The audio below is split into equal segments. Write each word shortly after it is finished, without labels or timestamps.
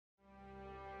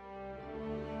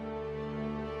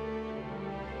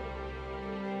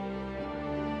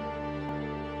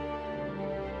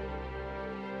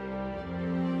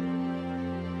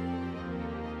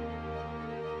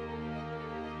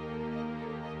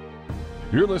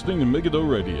You're listening to MEGIDDO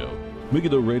Radio.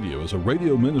 MEGIDDO Radio is a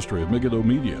radio ministry of MEGIDDO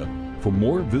Media. For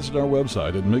more, visit our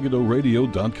website at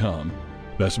megiddoradio.com.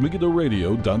 That's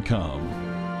megiddoradio.com.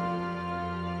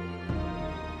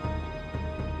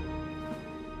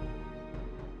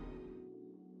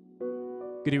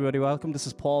 Good evening, everybody. Welcome. This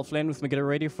is Paul Flynn with MEGIDDO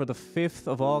Radio for the 5th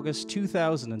of August,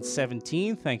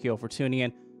 2017. Thank you all for tuning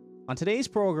in. On today's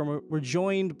program, we're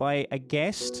joined by a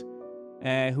guest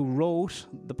who wrote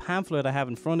the pamphlet I have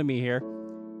in front of me here.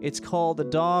 It's called The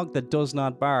Dog That Does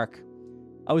Not Bark.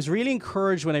 I was really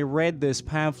encouraged when I read this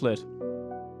pamphlet.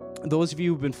 Those of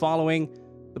you who've been following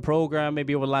the program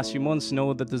maybe over the last few months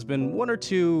know that there's been one or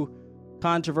two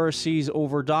controversies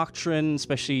over doctrine,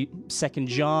 especially 2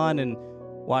 John and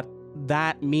what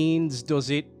that means. Does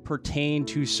it pertain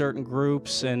to certain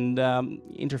groups and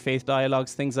interfaith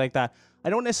dialogues, things like that?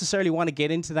 I don't necessarily want to get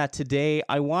into that today.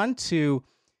 I want to,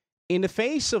 in the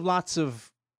face of lots of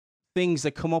things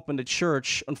that come up in the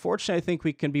church, unfortunately, I think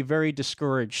we can be very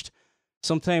discouraged.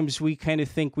 Sometimes we kind of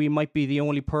think we might be the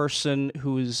only person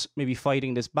who's maybe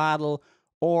fighting this battle,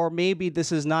 or maybe this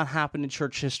has not happened in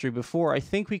church history before. I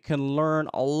think we can learn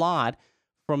a lot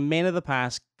from men of the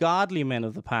past, godly men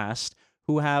of the past,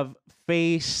 who have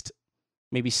faced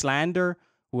maybe slander,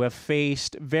 who have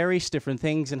faced various different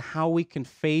things, and how we can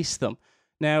face them.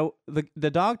 Now,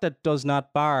 the dog that does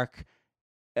not bark,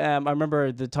 I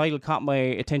remember the title caught my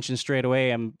attention straight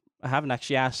away. I haven't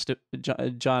actually asked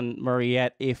John Murray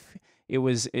yet if it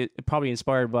was probably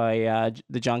inspired by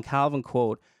the John Calvin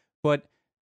quote. But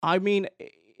I mean,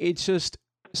 it's just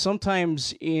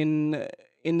sometimes in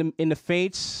the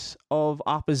fates of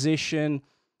opposition,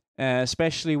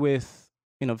 especially with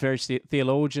various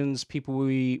theologians, people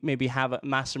we maybe have a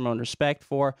massive amount of respect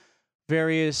for,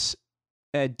 various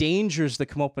dangers that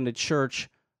come up in the church.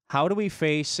 How do we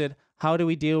face it? How do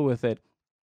we deal with it?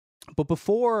 But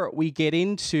before we get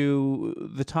into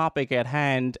the topic at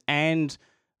hand and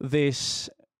this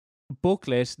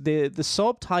booklet, the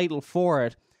subtitle for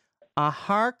it, A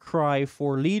Heart Cry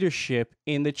for Leadership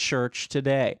in the Church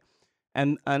Today.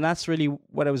 And that's really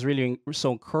what I was really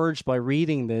so encouraged by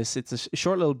reading this. It's a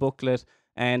short little booklet,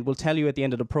 and we'll tell you at the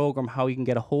end of the program how you can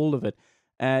get a hold of it.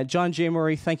 John J.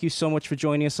 Murray, thank you so much for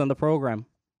joining us on the program.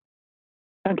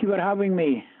 Thank you for having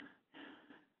me.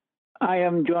 I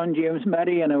am John James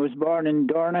Murray, and I was born in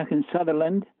Dornoch in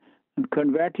Sutherland and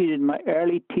converted in my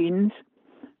early teens.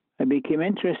 I became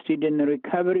interested in the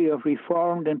recovery of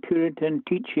Reformed and Puritan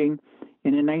teaching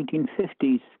in the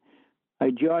 1950s. I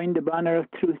joined the Banner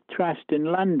of Truth Trust in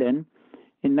London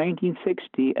in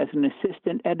 1960 as an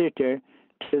assistant editor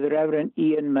to the Reverend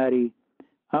Ian Murray.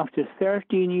 After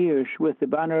 13 years with the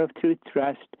Banner of Truth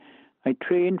Trust, I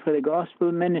trained for the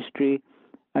gospel ministry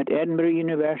at Edinburgh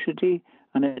University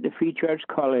and at the Free Church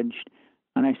College,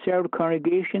 and I served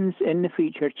congregations in the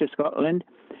Free Church of Scotland,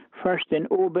 first in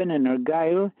Oban and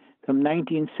Argyll from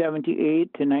 1978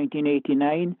 to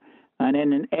 1989, and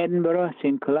then in Edinburgh,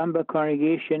 St. Columba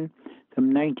congregation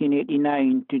from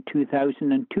 1989 to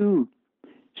 2002.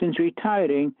 Since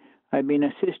retiring, I've been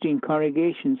assisting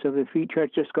congregations of the Free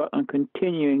Church of Scotland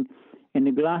continuing in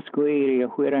the Glasgow area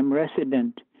where I'm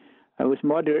resident. I was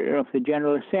moderator of the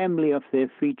General Assembly of the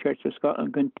Free Church of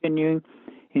Scotland continuing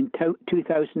in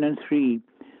 2003.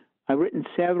 I've written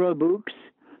several books: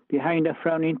 Behind a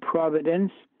Frowning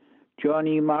Providence, John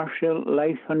E. Marshall,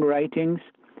 Life and Writings,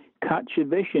 Catch a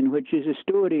Vision, which is a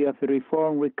story of the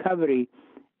Reform recovery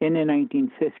in the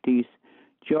 1950s,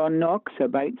 John Knox, a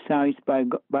bite-sized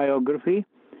biography,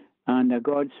 and a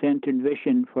God-centered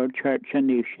vision for church and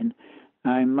nation.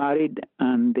 I'm married,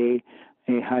 and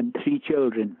I had 3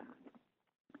 children.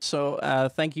 So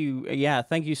thank you. Yeah,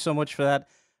 thank you so much for that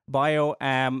bio.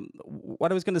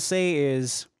 What I was going to say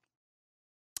is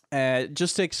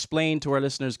just to explain to our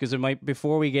listeners, because it might,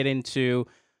 before we get into,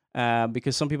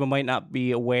 because some people might not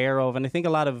be aware of, and I think a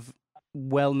lot of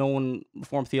well-known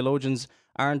Reformed theologians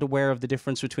aren't aware of the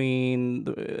difference between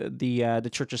the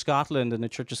Church of Scotland and the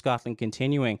Church of Scotland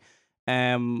continuing.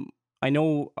 I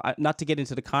know, not to get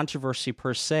into the controversy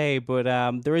per se, but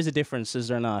there is a difference, is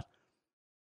there not?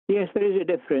 Yes, there is a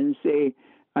difference.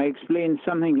 I explained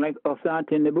something like of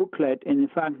that in the booklet, in the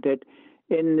fact that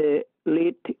in the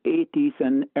late 80s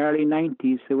and early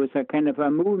 90s, there was a kind of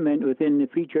a movement within the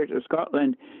Free Church of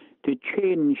Scotland to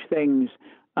change things,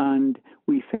 and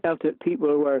we felt that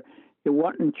people were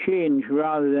wanting change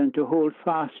rather than to hold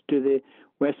fast to the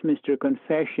Westminster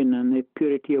Confession and the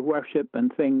purity of worship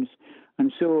and things.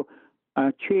 And so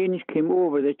a change came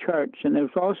over the church, and there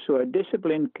was also a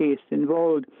discipline case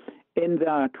involved in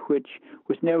that which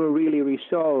was never really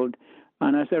resolved.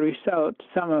 And as a result,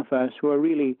 some of us were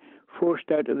really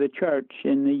forced out of the church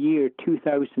in the year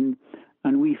 2000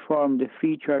 and we formed the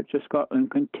Free Church of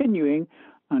Scotland Continuing,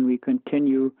 and we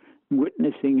continue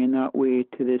witnessing in that way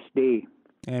to this day.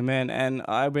 Amen. And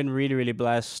I've been really, really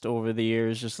blessed over the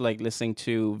years, just like listening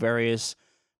to various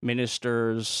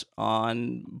ministers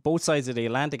on both sides of the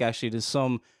Atlantic. Actually, there's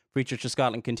some Free Church of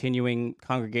Scotland Continuing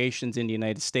congregations in the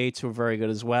United States who are very good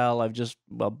as well.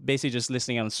 Basically just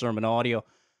listening on sermon audio,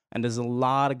 and there's a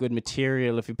lot of good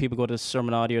material. If people go to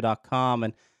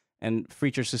sermonaudio.com and Free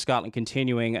Church of Scotland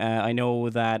Continuing, I know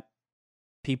that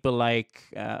people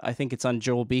like, I think it's on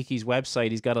Joel Beakey's website,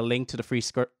 he's got a link to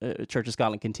the Church of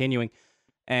Scotland Continuing.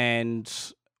 And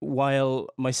while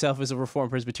myself as a Reformed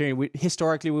Presbyterian,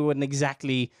 historically we wouldn't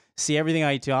exactly see everything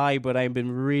eye to eye, but I've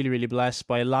been really, really blessed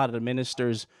by a lot of the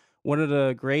ministers. One of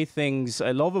the great things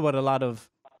I love about a lot of,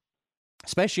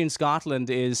 especially in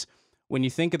Scotland, is when you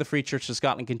think of the Free Church of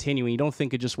Scotland Continuing, you don't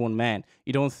think of just one man.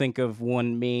 You don't think of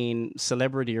one main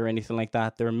celebrity or anything like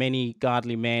that. There are many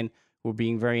godly men who are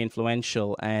being very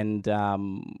influential, and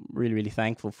really, really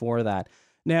thankful for that.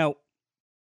 Now,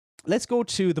 let's go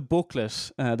to the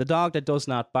booklet, The Dog That Does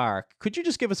Not Bark. Could you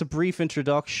just give us a brief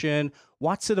introduction?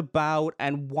 What's it about,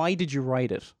 and why did you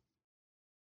write it?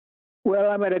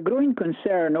 Well, I've had a growing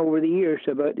concern over the years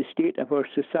about the state of our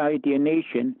society and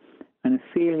nation, and the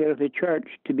failure of the church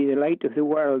to be the light of the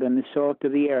world and the salt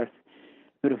of the earth.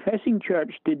 The professing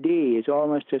church today is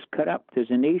almost as corrupt as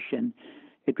a nation.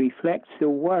 It reflects the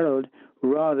world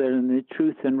rather than the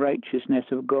truth and righteousness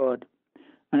of God.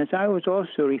 And as I was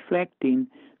also reflecting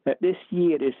that this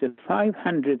year is the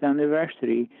 500th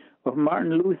anniversary of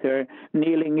Martin Luther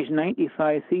nailing his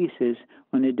 95 Theses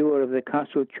on the door of the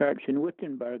Castle Church in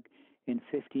Wittenberg in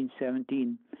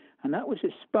 1517. And that was a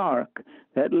spark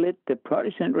that lit the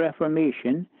Protestant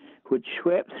Reformation, which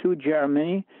swept through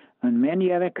Germany and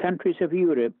many other countries of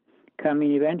Europe,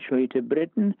 coming eventually to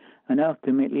Britain and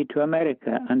ultimately to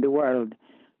America and the world.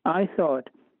 I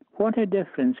thought, what a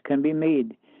difference can be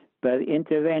made by the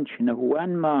intervention of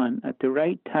one man at the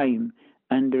right time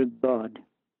under God.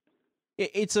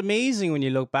 It's amazing when you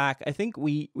look back. I think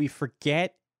we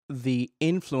forget the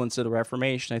influence of the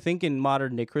Reformation. I think in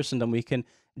modern day Christendom, we can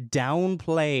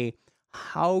downplay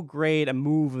how great a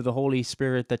move of the Holy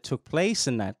Spirit that took place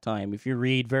in that time. If you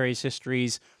read various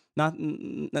histories, not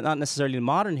necessarily the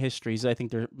modern histories, I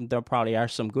think there probably are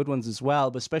some good ones as well,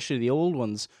 but especially the old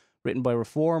ones written by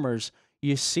reformers,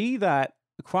 you see that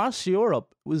across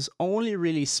Europe it was only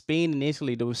really Spain and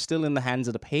Italy that was still in the hands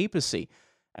of the papacy.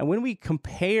 And when we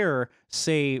compare,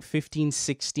 say,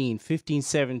 1516,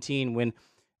 1517, when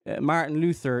Martin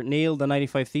Luther nailed the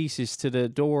 95 Theses to the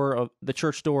door of the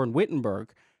church door in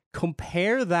Wittenberg,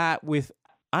 compare that with,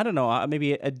 I don't know,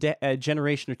 maybe a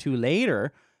generation or two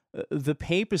later, the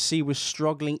papacy was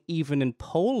struggling even in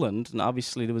Poland, and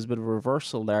obviously there was a bit of a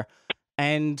reversal there.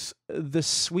 And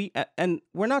and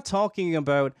we're not talking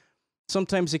about,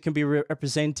 sometimes it can be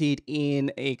represented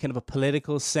in a kind of a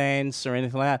political sense or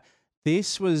anything like that.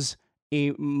 This was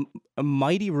a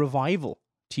mighty revival,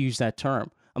 to use that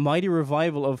term, a mighty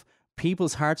revival of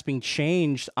people's hearts being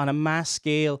changed on a mass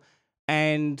scale,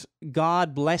 and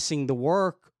God blessing the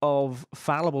work of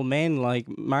fallible men like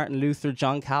Martin Luther,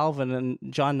 John Calvin, and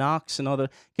John Knox and other.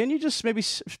 Can you just maybe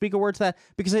speak a word to that?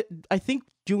 Because I think,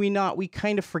 do we not, we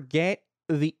kind of forget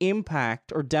the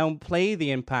impact or downplay the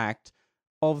impact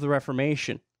of the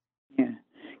Reformation. Yeah.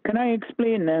 Can I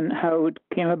explain then how it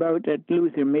came about that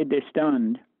Luther made this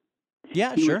stand?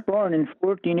 Yeah, he sure. He was born in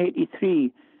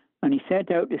 1483, and he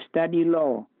set out to study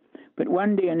law. But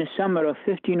one day in the summer of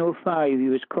 1505, he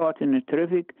was caught in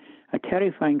a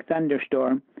terrifying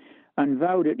thunderstorm, and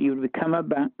vowed that he would become a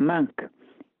monk.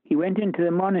 He went into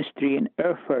the monastery in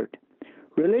Erfurt.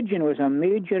 Religion was a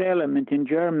major element in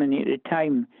Germany at the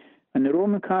time, and the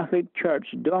Roman Catholic Church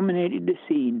dominated the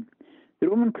scene. The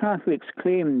Roman Catholics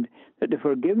claimed that the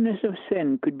forgiveness of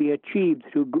sin could be achieved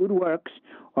through good works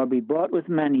or be bought with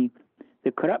money.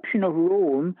 The corruption of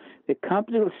Rome, the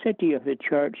capital city of the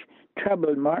Church,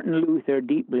 troubled Martin Luther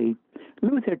deeply.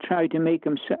 Luther tried to make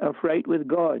himself right with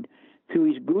God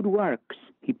through his good works.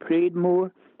 He prayed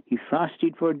more, he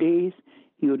fasted for days,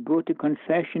 he would go to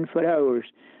confession for hours,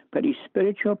 but his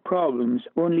spiritual problems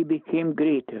only became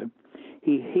greater.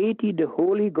 He hated the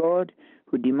holy God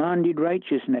who demanded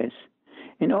righteousness.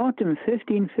 In autumn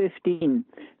 1515,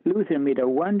 Luther made a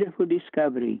wonderful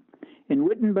discovery. In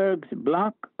Wittenberg's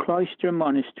Black Cloister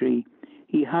Monastery,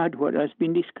 he had what has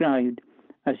been described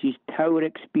as his tower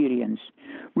experience.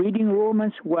 Reading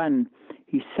Romans 1,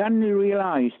 he suddenly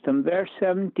realized from verse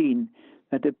 17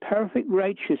 that the perfect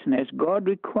righteousness God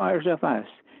requires of us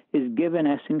is given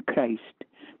us in Christ.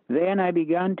 Then I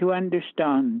began to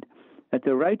understand that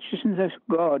the righteousness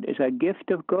of God is a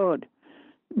gift of God,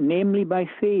 namely by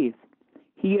faith.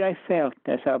 Here I felt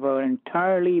as if I were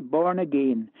entirely born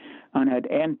again and had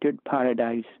entered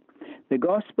paradise. The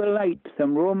gospel light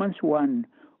from Romans 1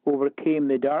 overcame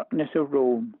the darkness of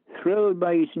Rome. Thrilled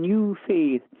by his new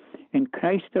faith in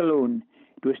Christ alone,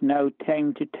 it was now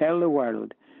time to tell the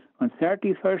world. On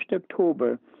 31st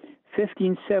October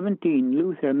 1517,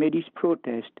 Luther made his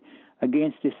protest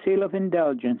against the sale of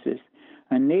indulgences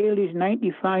and nailed his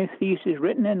 95 theses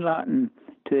written in Latin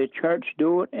to the church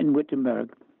door in Wittenberg.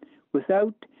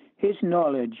 Without his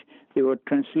knowledge, they were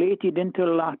translated into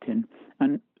Latin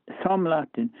and from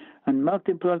Latin, and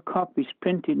multiple copies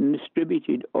printed and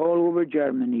distributed all over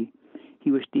Germany.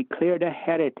 He was declared a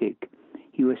heretic.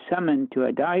 He was summoned to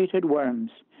a diet of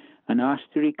worms and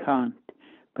asked to recant,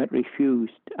 but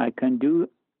refused. I can do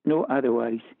no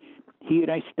otherwise. Here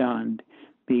I stand.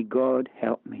 May God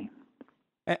help me.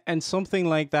 And something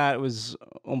like that was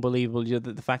unbelievable.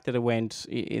 The fact that it went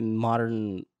in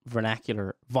modern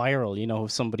vernacular viral,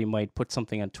 if somebody might put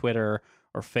something on Twitter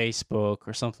or Facebook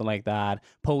or something like that,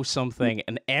 post something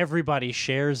and everybody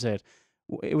shares it.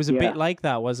 It was a bit like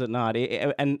that, was it not?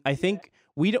 And I think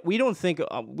we don't see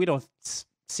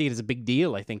it as a big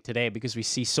deal, I think, today, because we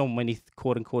see so many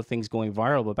quote unquote things going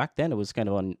viral. But back then it was kind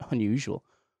of unusual.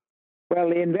 Well,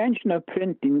 the invention of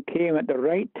printing came at the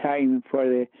right time for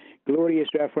the glorious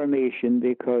Reformation,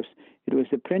 because it was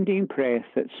the printing press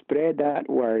that spread that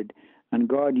word, and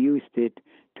God used it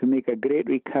to make a great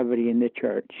recovery in the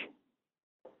church.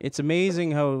 It's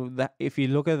amazing how that, if you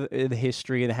look at the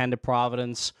history, the hand of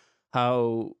providence,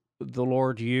 how the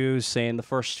Lord used, say, in the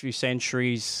first few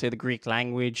centuries, say, the Greek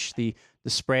language, the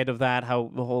spread of that, how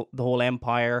the whole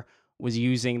empire was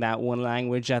using that one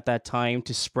language at that time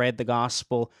to spread the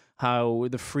gospel, how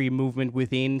the free movement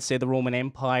within, say, the Roman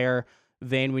Empire.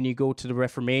 Then when you go to the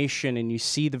Reformation and you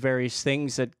see the various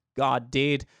things that God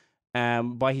did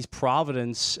by his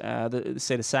providence,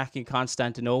 the sacking of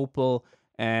Constantinople,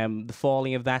 the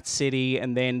falling of that city,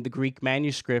 and then the Greek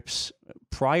manuscripts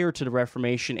prior to the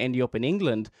Reformation ending up in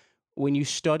England. When you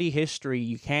study history,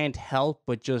 you can't help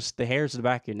but just the hairs of the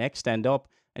back of your neck stand up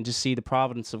and just see the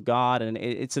providence of God. And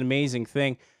it's an amazing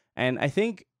thing. And I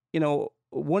think,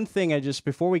 one thing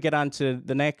before we get on to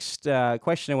the next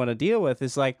question I want to deal with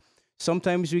is, like,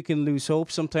 sometimes we can lose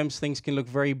hope. Sometimes things can look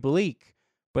very bleak.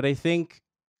 But I think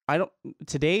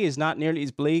today is not nearly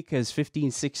as bleak as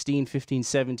 1516,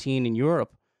 1517 in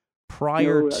Europe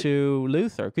prior to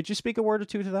Luther. Could you speak a word or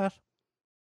two to that?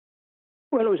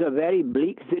 Well, it was a very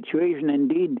bleak situation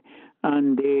indeed.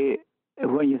 And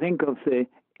when you think of the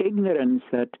ignorance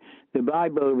that the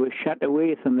Bible was shut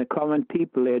away from the common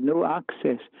people, they had no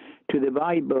access to the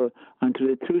Bible and to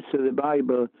the truths of the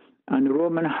Bible, and the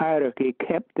Roman hierarchy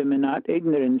kept them in that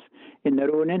ignorance in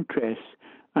their own interests.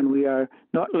 And we are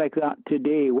not like that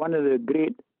today. One of the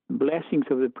great blessings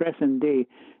of the present day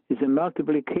is the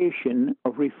multiplication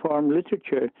of Reformed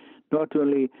literature, not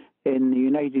only in the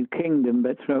United Kingdom,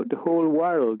 but throughout the whole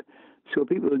world. So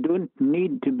people don't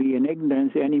need to be in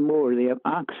ignorance anymore. They have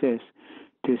access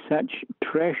to such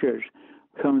treasures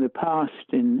from the past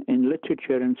in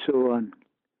literature and so on.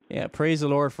 Yeah, praise the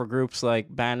Lord for groups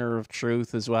like Banner of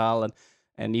Truth as well,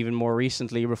 and even more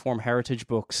recently, Reformed Heritage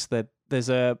Books. That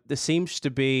there seems to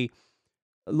be,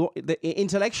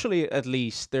 intellectually at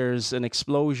least, there's an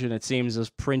explosion, it seems,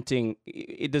 of printing.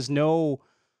 There's no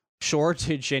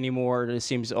shortage anymore, it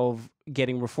seems, of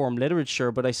getting Reformed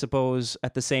literature, but I suppose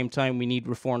at the same time we need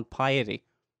Reformed piety.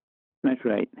 That's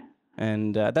right.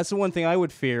 And that's the one thing I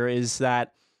would fear, is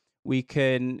that we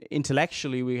can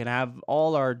have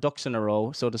all our ducks in a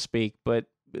row, so to speak, but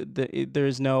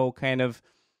there's no kind of,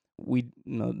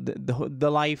 the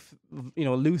life,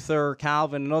 Luther,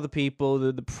 Calvin, and other people,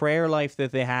 the prayer life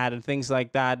that they had and things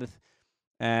like that.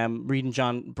 Reading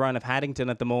John Brown of Haddington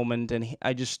at the moment, and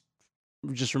I just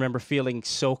remember feeling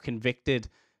so convicted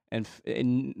and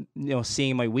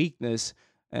seeing my weakness.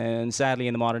 And sadly,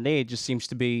 in the modern day, it just seems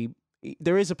to be,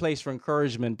 there is a place for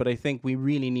encouragement, but I think we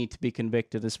really need to be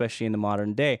convicted, especially in the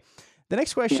modern day. The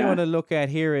next question I want to look at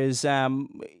here is,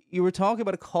 you were talking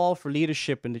about a call for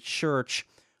leadership in the church.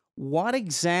 What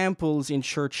examples in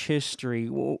church history,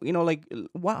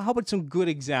 how about some good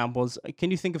examples?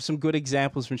 Can you think of some good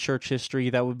examples from church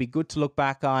history that would be good to look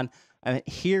back on? And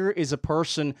here is a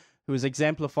person who has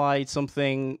exemplified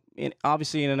something,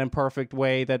 obviously in an imperfect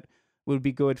way, that would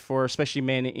be good for especially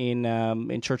men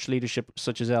in church leadership,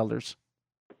 such as elders.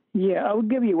 Yeah, I'll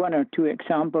give you one or two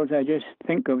examples. I just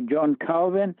think of John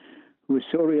Calvin, who was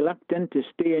so reluctant to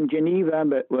stay in Geneva,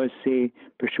 but was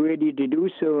persuaded to do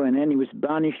so, and then he was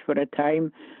banished for a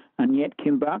time, and yet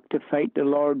came back to fight the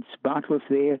Lord's battles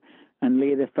there and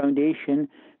lay the foundation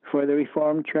for the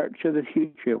Reformed Church of the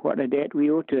future. What a debt we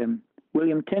owe to him.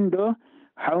 William Tyndale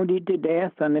hounded to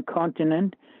death on the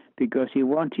continent because he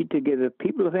wanted to give the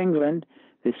people of England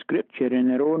the scripture in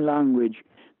their own language,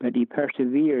 but he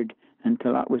persevered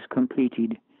until that was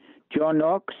completed. John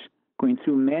Knox, going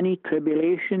through many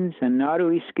tribulations and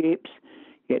narrow escapes,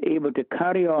 yet able to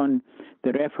carry on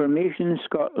the Reformation in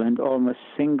Scotland almost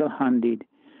single-handed.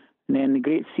 And then the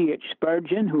great C.H.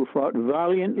 Spurgeon, who fought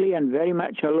valiantly and very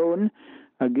much alone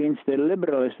against the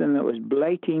liberalism that was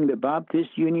blighting the Baptist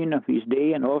Union of his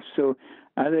day and also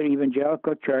other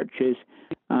evangelical churches,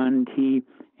 and he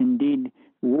indeed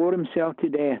wore himself to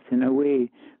death in a way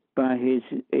by his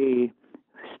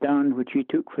stand which he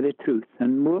took for the truth.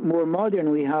 And more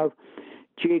modern, we have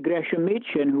J. Gresham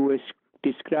Machen, who was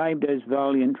described as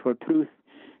valiant for truth,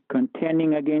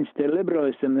 contending against the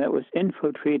liberalism that was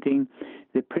infiltrating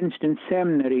the Princeton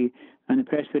Seminary and the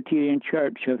Presbyterian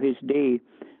Church of his day.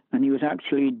 And he was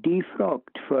actually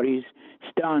defrocked for his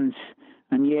stance,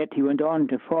 and yet he went on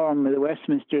to form the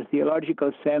Westminster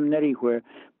Theological Seminary, where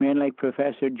men like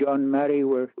Professor John Murray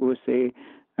was a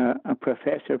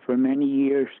professor for many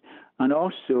years, and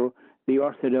also the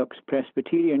Orthodox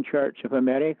Presbyterian Church of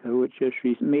America, which has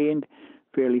remained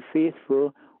fairly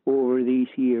faithful over these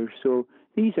years. So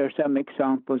these are some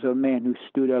examples of men who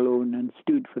stood alone and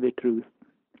stood for the truth.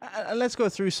 Let's go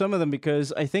through some of them,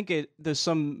 because I think there's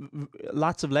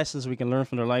lots of lessons we can learn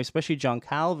from their life, especially John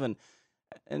Calvin.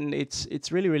 And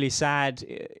it's really, really sad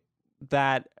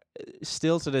that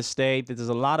still to this day that there's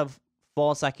a lot of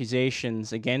false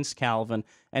accusations against Calvin,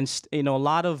 and a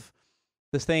lot of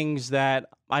the things that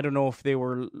I don't know if they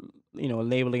were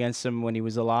labeled against him when he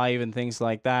was alive and things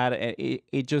like that.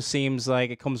 It just seems like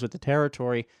it comes with the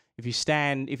territory. If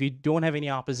you don't have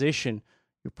any opposition,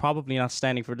 you're probably not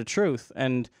standing for the truth.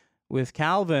 And with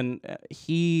Calvin,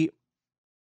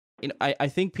 I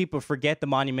think people forget the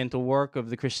monumental work of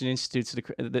the Christian Institutes,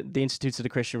 the Institutes of the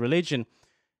Christian Religion.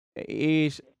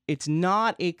 It's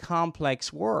not a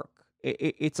complex work.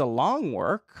 It's a long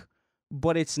work,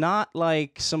 but it's not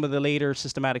like some of the later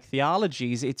systematic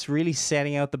theologies. It's really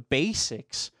setting out the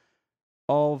basics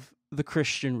of the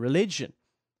Christian religion.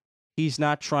 He's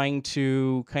not trying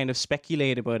to kind of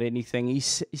speculate about anything.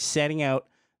 He's setting out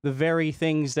the very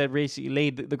things that basically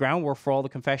laid the groundwork for all the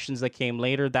confessions that came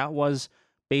later. That was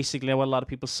basically what a lot of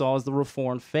people saw as the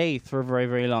Reformed faith for a very,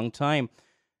 very long time.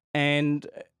 And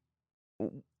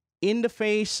in the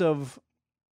face of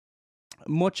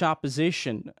much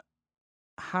opposition,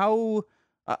 how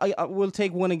I will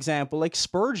take one example, like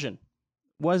Spurgeon.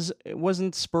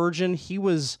 Wasn't Spurgeon, he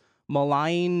was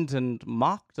maligned and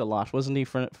mocked a lot, wasn't he,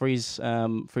 for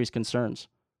his concerns?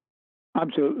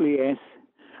 Absolutely, yes.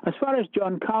 As far as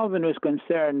John Calvin was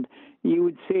concerned, you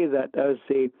would say that as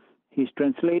his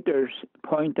translators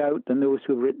point out, and those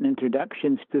who have written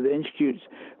introductions to the institutes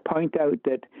point out,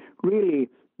 that really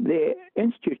the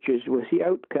institutes was the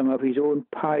outcome of his own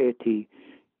piety.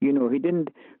 He didn't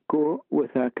go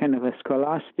with a kind of a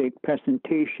scholastic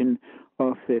presentation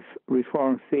of the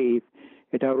Reformed faith.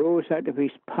 It arose out of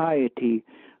his piety,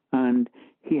 and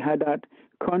he had that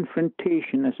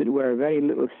confrontation, as it were, very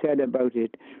little said about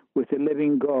it, with the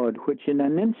living God, which in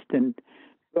an instant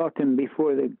brought him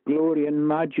before the glory and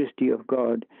majesty of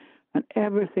God. And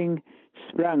everything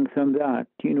sprang from that.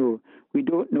 We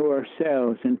don't know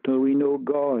ourselves until we know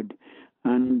God.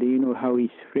 And how he's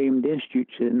framed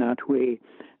institutes in that way.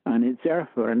 And it's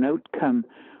therefore an outcome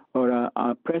or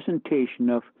a presentation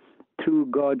of true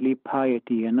godly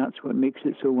piety. And that's what makes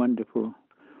it so wonderful.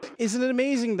 Isn't it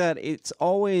amazing that it's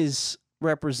always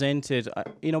represented?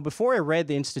 Before I read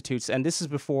the Institutes, and this is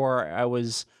before I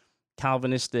was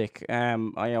Calvinistic,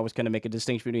 I always kind of make a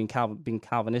distinction between being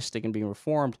Calvinistic and being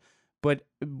Reformed. But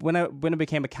when I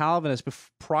became a Calvinist,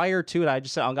 prior to it, I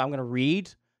just said, I'm going to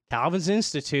read Calvin's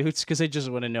Institutes because I just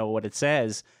want to know what it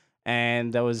says.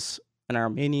 And I was an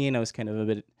Arminian. I was kind of a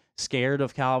bit scared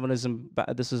of Calvinism.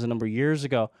 But this was a number of years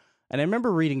ago. And I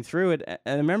remember reading through it, and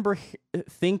I remember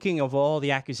thinking of all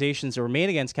the accusations that were made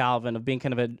against Calvin of being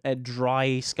kind of a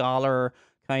dry scholar,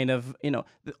 kind of,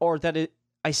 or that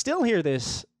I still hear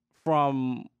this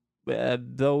from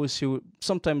those who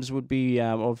sometimes would be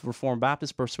of Reformed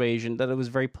Baptist persuasion, that it was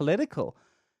very political.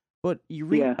 But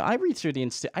I read through the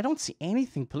Institute, I don't see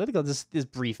anything political. There's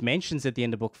brief mentions at the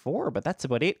end of book 4, but that's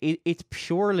about it. It's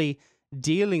purely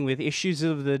dealing with issues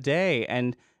of the day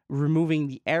and removing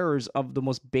the errors of the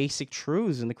most basic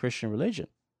truths in the Christian religion.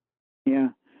 Yeah,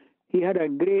 he had a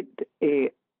great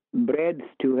breadth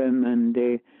to him, and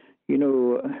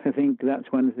I think that's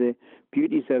one of the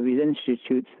beauties of his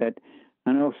institutes.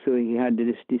 And also he had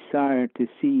this desire to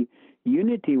see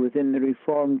unity within the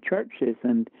Reformed churches,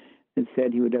 and it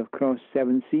said he would have crossed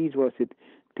 7 seas, was it,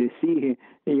 to see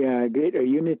greater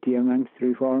unity amongst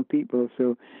Reformed people.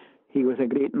 So he was a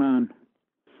great man.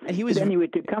 And he was... But anyway,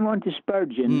 to come on to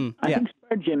Spurgeon, I think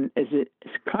Spurgeon is a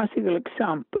classical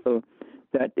example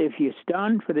that if you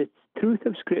stand for the truth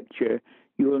of Scripture,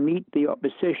 you will meet the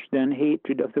opposition and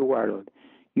hatred of the world.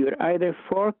 You are either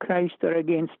for Christ or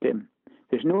against him.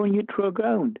 There's no neutral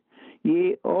ground.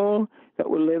 Yea, all that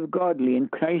will live godly in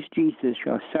Christ Jesus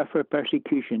shall suffer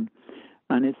persecution.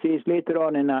 And it says later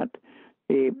on in that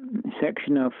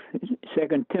section of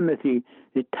 2 Timothy,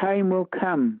 the time will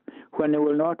come when they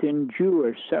will not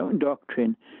endure sound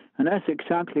doctrine. And that's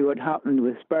exactly what happened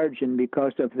with Spurgeon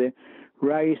because of the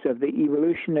rise of the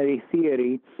evolutionary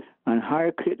theory and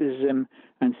higher criticism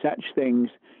and such things.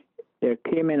 There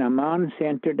came in a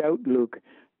man-centered outlook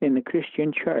in the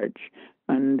Christian church,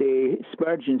 and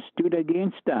Spurgeon stood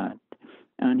against that.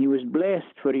 And he was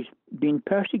blessed for his being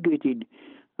persecuted,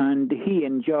 and he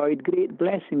enjoyed great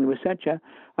blessing. There was such an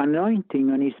anointing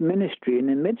on his ministry in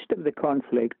the midst of the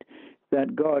conflict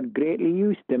that God greatly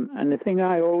used him. And the thing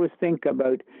I always think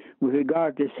about with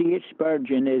regard to C.H.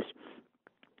 Spurgeon is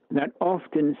that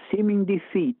often seeming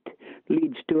defeat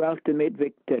leads to ultimate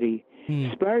victory.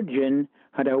 Spurgeon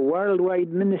had a worldwide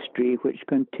ministry which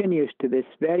continues to this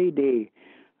very day.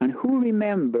 And who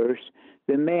remembers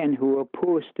the men who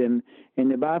opposed him in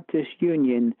the Baptist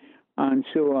Union and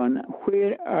so on?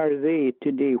 Where are they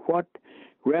today? What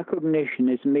recognition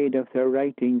is made of their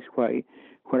writings? Why?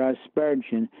 Whereas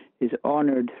Spurgeon is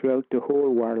honored throughout the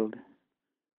whole world.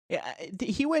 Yeah,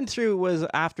 he went through, was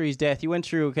after his death, he went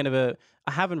through kind of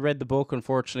I haven't read the book,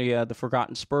 unfortunately, The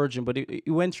Forgotten Spurgeon, but he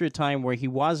went through a time where he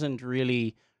wasn't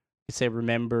really, say,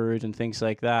 remembered and things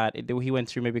like that. He went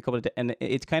through maybe a couple of, and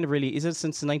it's kind of really, is it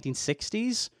since the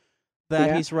 1960s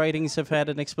that his writings have had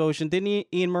an explosion? Didn't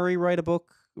Ian Murray write a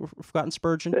book, Forgotten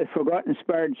Spurgeon? The Forgotten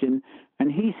Spurgeon,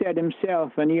 and he said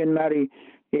himself, and Ian Murray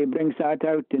brings that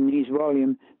out in his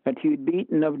volume, that he'd be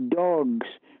eaten of dogs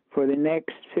for the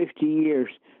next 50 years,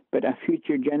 but a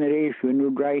future generation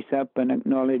would rise up and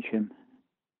acknowledge him.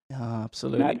 Oh,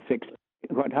 absolutely. That's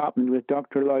what happened with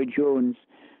Dr. Lloyd Jones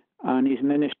and his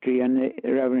ministry and the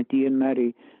Reverend Ian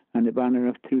Murray and the Banner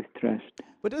of Truth Trust.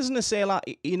 But doesn't it say a lot?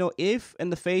 You know, if in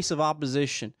the face of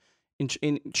opposition,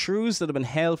 in truths that have been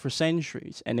held for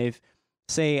centuries, and if,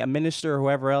 say, a minister or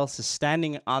whoever else is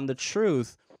standing on the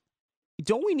truth,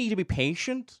 don't we need to be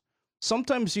patient?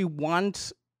 Sometimes you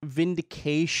want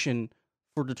vindication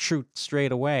for the truth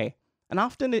straight away. And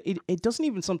often it doesn't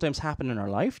even sometimes happen in our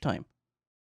lifetime.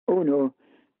 Oh, no.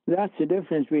 That's the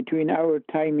difference between our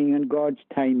timing and God's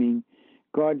timing.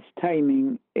 God's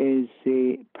timing is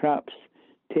perhaps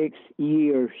takes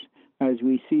years, as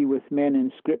we see with men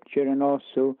in Scripture and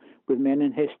also with men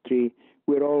in history.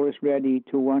 We're always ready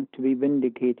to want to be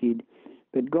vindicated.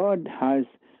 But God has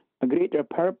a greater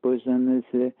purpose, and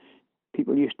as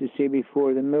people used to say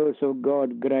before, the mills of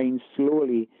God grind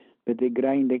slowly, but they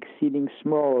grind exceeding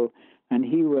small, and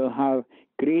he will have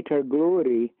greater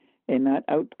glory in that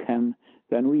outcome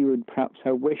than we would perhaps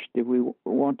have wished if we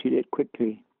wanted it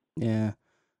quickly. Yeah.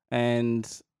 And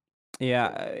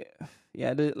there's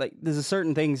a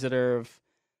certain things that are,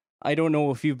 I don't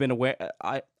know if you've been aware.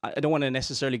 I don't want to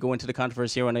necessarily go into the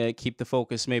controversy. I want to keep the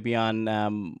focus maybe on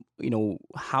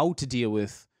how to deal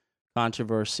with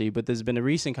controversy. But there's been a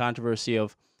recent controversy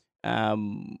of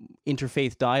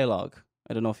interfaith dialogue.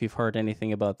 I don't know if you've heard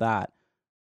anything about that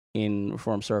in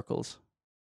Reform circles.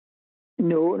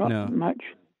 No, not much.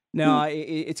 No,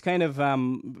 it's kind of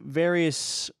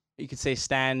various, you could say,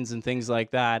 stands and things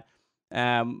like that.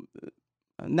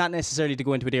 Not necessarily to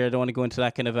go into it here. I don't want to go into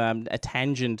that kind of a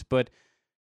tangent, but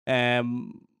the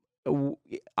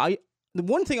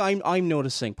one thing I'm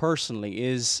noticing personally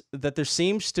is that there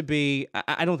seems to be,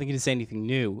 I don't think it is anything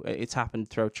new. It's happened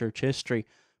throughout church history,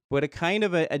 but a kind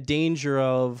of a danger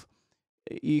of,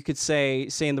 you could say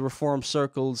in the Reform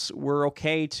circles, we're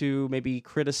okay to maybe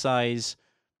criticize,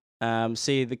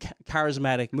 say, the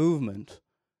charismatic movement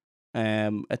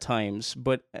at times,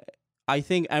 but I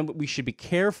think, and we should be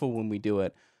careful when we do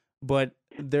it, but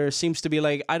there seems to be,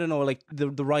 like, I don't know, like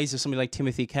the rise of somebody like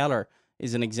Timothy Keller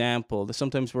is an example. That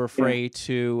sometimes we're afraid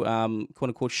to, quote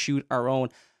unquote, shoot our own.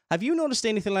 Have you noticed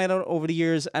anything like that over the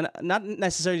years? And not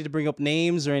necessarily to bring up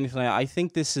names or anything like that. I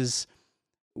think this is,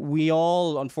 we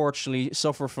all unfortunately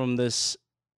suffer from this.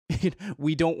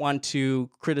 We don't want to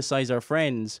criticize our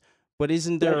friends, but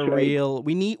isn't there a real,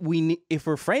 we need, if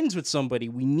we're friends with somebody,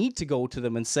 we need to go to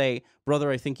them and say, brother,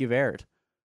 I think you've erred.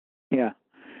 Yeah.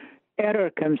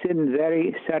 Error comes in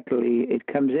very subtly. It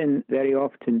comes in very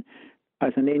often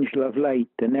as an angel of light,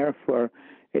 and therefore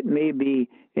it may be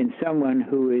in someone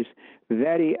who is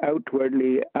very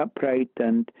outwardly upright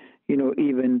and,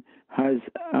 even has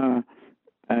a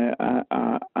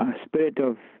spirit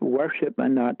of worship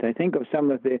and that. I think of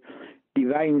some of the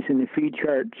divines in the Free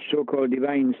Church, so-called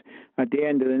divines, at the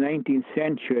end of the 19th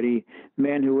century,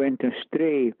 men who went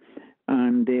astray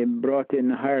and they brought in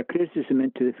higher criticism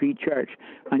into the Free Church,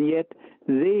 and yet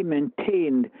they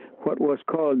maintained what was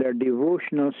called their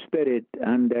devotional spirit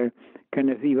and their kind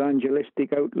of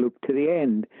evangelistic outlook to the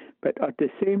end. But at the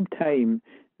same time,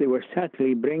 they were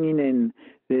subtly bringing in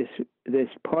this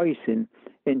poison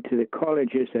into the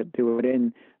colleges that they were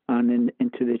in and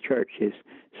into the churches.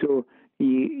 So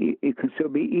you can so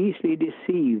be easily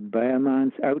deceived by a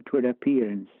man's outward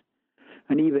appearance.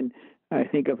 And even I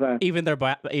think of even their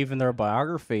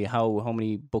biography, how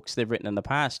many books they've written in the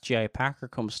past. J.I. Packer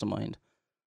comes to mind.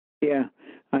 Yeah,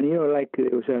 and like there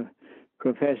was a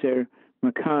Professor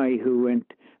Mackay who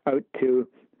went out to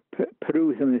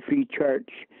Peru from the Free Church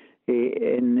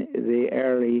in the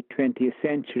early 20th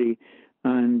century,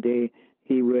 and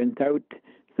he went out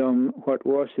from what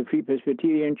was the Free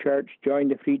Presbyterian Church,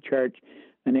 joined the Free Church,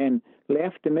 and then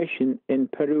left the mission in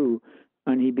Peru,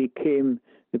 and he became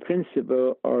the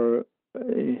principal or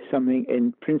something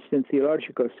in Princeton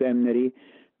Theological Seminary,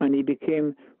 and he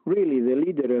became really the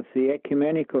leader of the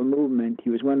ecumenical movement. He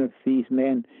was one of these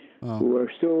men who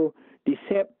were so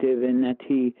deceptive in that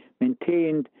he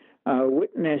maintained a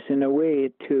witness in a way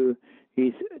to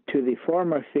the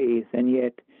former faith, and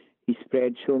yet he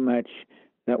spread so much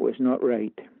that was not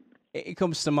right. It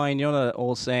comes to mind, that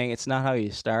old saying, it's not how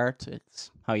you start, it's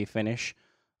how you finish.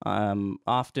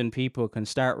 Often people can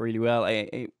start really well.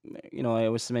 I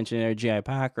was mentioning there J.I.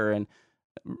 Packer, and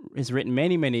has written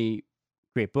many, many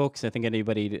great books. I think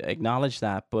anybody acknowledged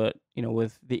that. But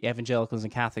with the Evangelicals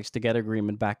and Catholics Together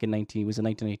agreement back in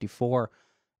 1984,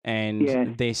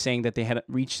 and they saying that they had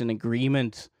reached an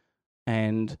agreement,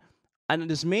 and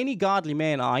there's many godly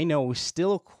men I know who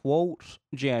still quote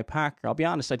J.I. Packer. I'll be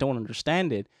honest, I don't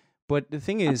understand it. But the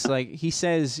thing is, like he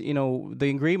says,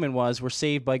 the agreement was we're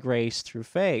saved by grace through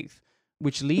faith,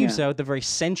 which leaves out the very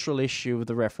central issue of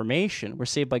the Reformation. We're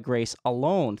saved by grace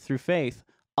alone, through faith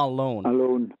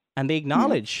alone. And they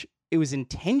acknowledge it was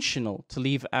intentional to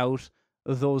leave out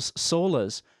those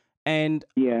solas. And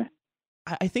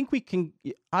I think we can,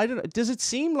 I don't know, does it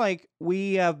seem like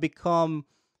we have become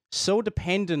so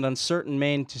dependent on certain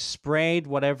men to spread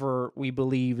whatever we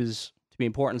believe is to be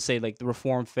important, say like the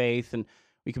Reformed faith, and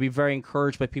we could be very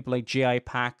encouraged by people like J.I.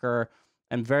 Packer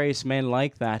and various men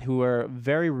like that who are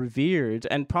very revered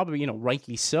and probably,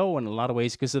 rightly so in a lot of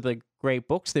ways because of the great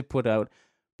books they put out.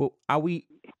 But are we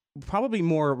probably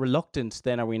more reluctant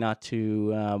then, are we not,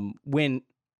 to when,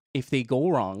 if they go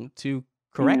wrong, to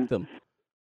correct them?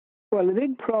 Well, the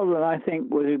big problem, I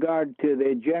think, with regard to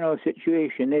the general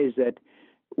situation is that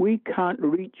we can't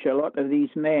reach a lot of these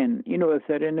men. If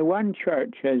they're in the one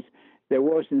church, as there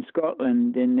was in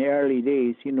Scotland in the early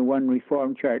days, one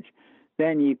Reformed church,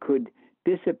 then you could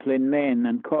discipline men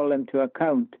and call them to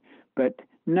account. But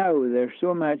now there's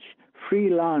so much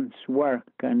freelance work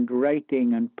and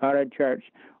writing and parachurch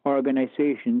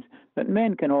organizations that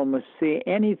men can almost say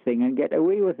anything and get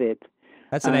away with it.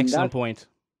 That's an excellent point.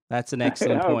 That's an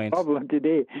excellent point. Problem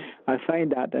today, I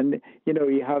find that. And,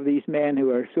 you have these men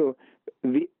who are so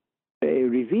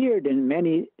revered in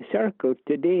many circles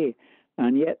today,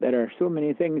 and yet there are so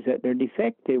many things that they're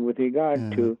defective with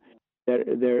regard to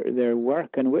their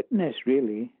work and witness,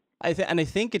 really. I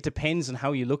think it depends on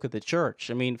how you look at the church.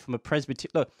 I mean, from a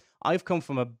Presbyterian... Look, I've come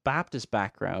from a Baptist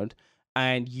background,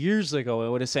 and years ago I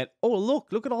would have said, oh,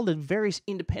 look at all the various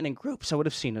independent groups. I would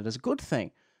have seen it as a good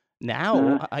thing.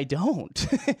 Now, I don't.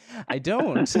 I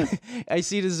don't. I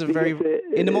see it as a very...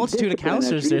 in the multitude of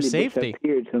counselors, really there's safety.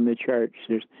 Disappeared from the church.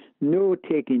 There's no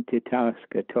taking to task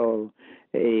at all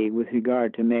with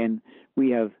regard to men. We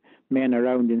have men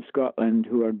around in Scotland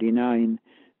who are denying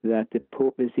that the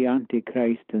Pope is the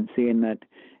Antichrist and saying that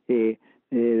they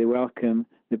welcome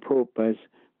the Pope as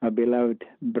a beloved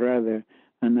brother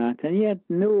and that. And yet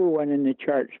no one in the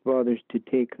church bothers to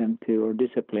take them to or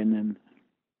discipline them.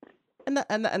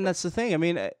 And that's the thing. I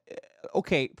mean,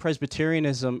 okay,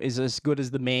 Presbyterianism is as good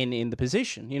as the men in the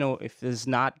position. If there's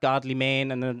not godly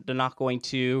men and they're not going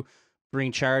to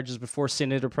bring charges before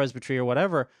synod or presbytery or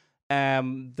whatever,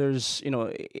 there's,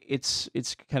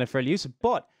 it's kind of fairly useful.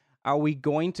 But are we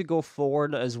going to go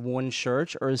forward as one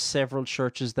church or as several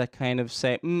churches that kind of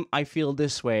say, I feel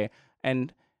this way?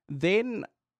 And then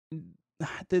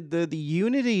the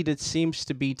unity that seems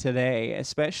to be today,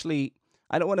 especially...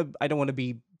 I don't want to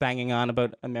be banging on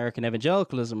about American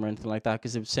evangelicalism or anything like that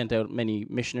because they've sent out many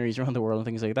missionaries around the world and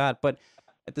things like that. But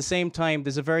at the same time,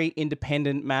 there's a very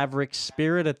independent maverick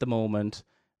spirit at the moment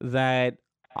that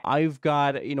I've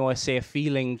got, I say a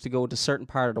feeling to go to a certain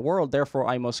part of the world, therefore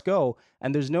I must go.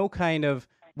 And there's no kind of,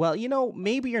 well,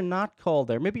 maybe you're not called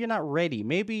there. Maybe you're not ready.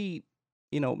 Maybe,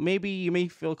 maybe you may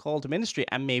feel called to ministry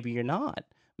and maybe you're not.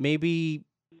 Maybe,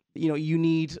 you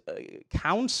need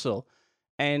counsel.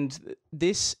 And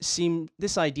this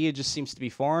idea just seems to be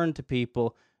foreign to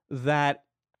people that,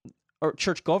 or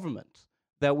church government,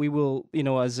 that we will,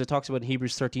 as it talks about in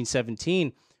Hebrews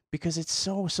 13:17, because it's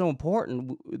so, so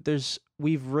important.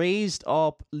 We've raised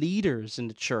up leaders in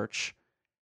the church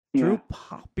through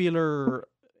popular,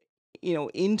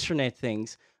 internet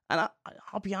things. And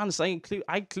I'll be honest, I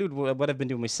include what I've been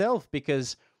doing myself,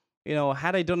 because,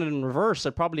 had I done it in reverse,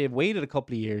 I'd probably have waited a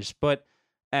couple of years. But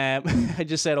I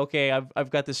just said, okay, I've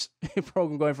got this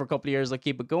program going for a couple of years, I'll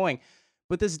keep it going.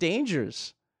 But there's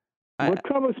dangers. What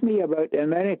troubles me about the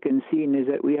American scene is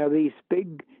that we have these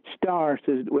big stars,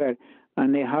 as it were,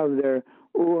 and they have their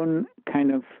own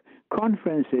kind of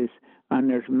conferences, and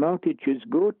there's multitudes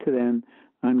go to them,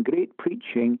 and great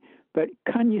preaching. But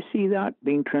can you see that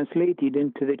being translated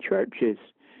into the churches?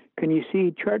 Can you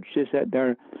see churches that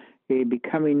are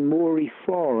becoming more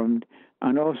reformed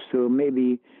and also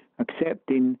maybe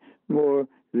accepting more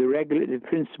the regulative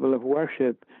principle of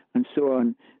worship and so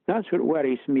on? That's what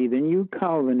worries me. The new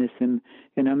Calvinism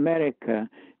in America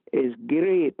is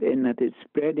great in that it's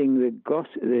spreading the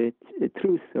gospel, the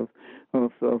truth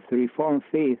of the Reformed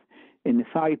faith in the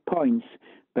 5 points,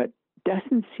 but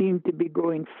doesn't seem to be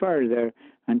going further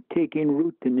and taking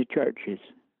root in the churches.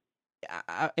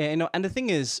 And the thing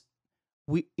is,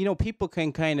 people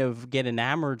can kind of get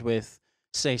enamored with,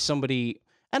 say, somebody,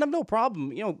 and I've no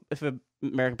problem, if an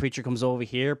American preacher comes over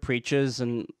here, preaches,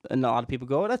 and a lot of people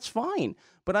go, that's fine.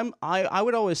 But I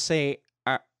would always say,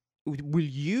 will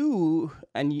you,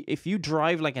 and if you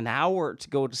drive like an hour to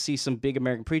go to see some big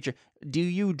American preacher, do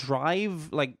you drive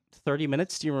like 30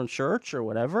 minutes to your own church or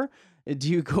whatever? Do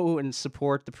you go and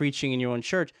support the preaching in your own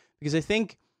church? Because I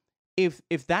think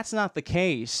if that's not the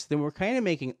case, then we're kind of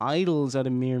making idols out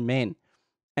of mere men.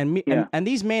 And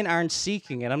these men aren't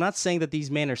seeking it. I'm not saying that these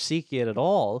men are seeking it at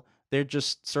all. They're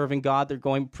just serving God. They're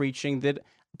going preaching.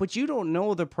 But you don't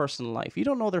know their personal life. You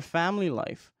don't know their family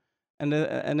life. And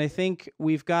I think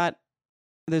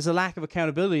there's a lack of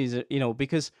accountability,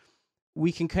 because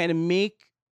we can kind of make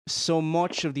so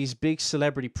much of these big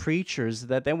celebrity preachers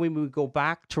that then when we go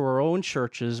back to our own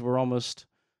churches, we're almost,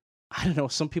 I don't know,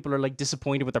 some people are like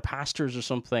disappointed with their pastors or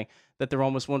something, that they're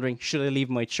almost wondering, should I leave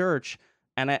my church?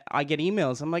 And I get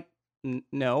emails. I'm like,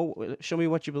 no, show me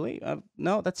what you believe.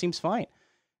 No, that seems fine.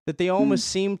 That they almost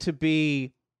seem to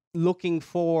be looking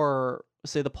for,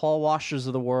 say, the Paul Washers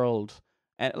of the world.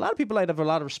 And a lot of people I'd have a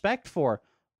lot of respect for,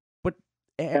 but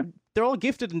they're all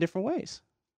gifted in different ways.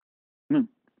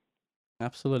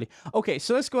 Absolutely. Okay,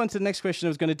 so let's go on to the next question I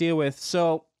was going to deal with.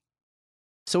 So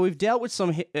we've dealt with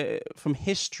some from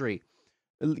history,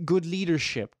 good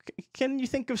leadership. Can you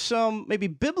think of some maybe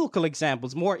biblical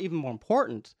examples, even more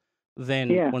important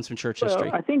than ones from church history?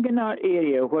 I think in that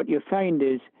area, what you find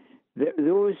is that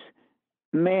those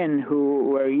men who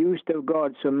were used of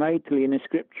God so mightily in the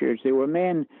scriptures, they were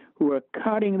men who were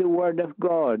carrying the word of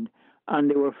God,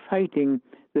 and they were fighting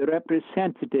the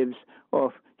representatives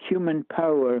of human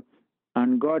power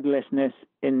and godlessness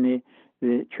in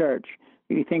the church.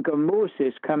 You think of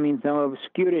Moses coming from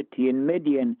obscurity in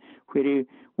Midian, where he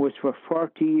was for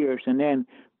 40 years, and then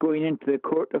going into the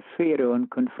court of Pharaoh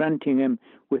and confronting him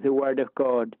with the word of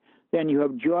God. Then you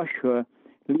have Joshua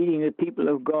leading the people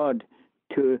of God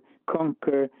to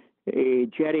conquer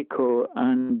Jericho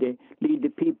and lead the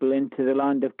people into the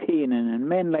land of Canaan. And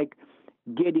men like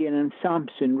Gideon and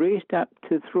Samson raised up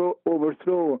to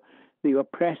overthrow the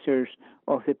oppressors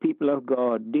of the people of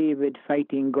God. David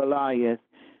fighting Goliath.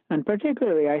 And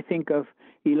particularly I think of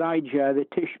Elijah the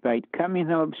Tishbite coming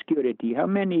from obscurity. How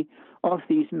many of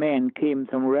these men came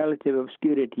from relative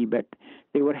obscurity, but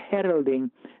they were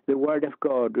heralding the word of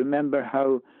God? Remember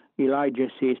how Elijah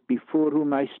says, before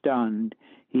whom I stand.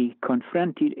 He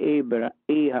confronted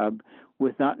Ahab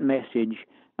with that message,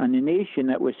 and a nation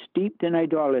that was steeped in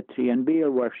idolatry and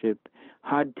Baal worship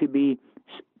had to be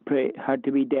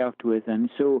dealt with. And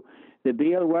so the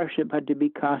Baal worship had to be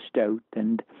cast out,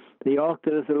 and the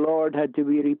altar of the Lord had to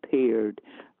be repaired,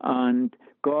 and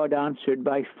God answered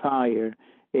by fire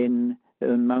in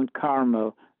Mount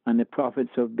Carmel, and the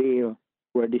prophets of Baal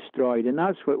were destroyed. And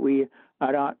that's what we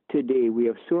are at today. We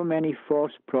have so many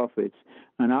false prophets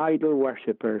and idol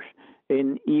worshippers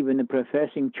in even the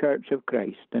professing church of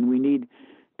Christ, and we need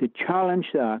to challenge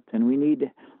that, and we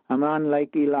need a man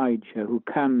like Elijah who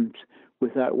comes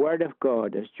with that word of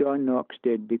God, as John Knox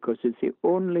did, because it's the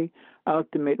only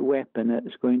ultimate weapon that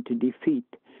is going to defeat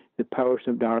the powers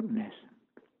of darkness.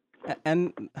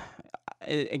 And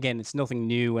again, it's nothing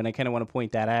new, and I kind of want to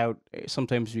point that out.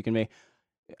 Sometimes we can make.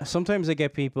 Sometimes I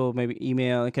get people maybe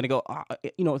email and kind of go,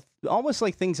 almost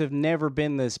like things have never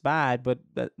been this bad, but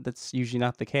that's usually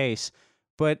not the case.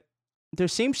 But there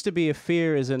seems to be a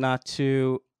fear, is it not,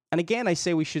 to, and again, I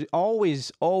say we should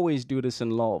always, always do this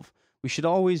in love. We should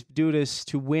always do this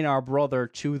to win our brother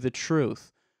to the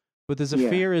truth. But there's a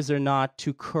fear, is there not,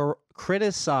 to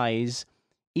criticize,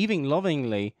 even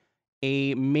lovingly,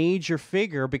 a major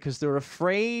figure because they're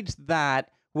afraid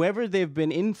that whoever they've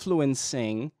been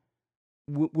influencing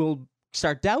will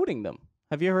start doubting them.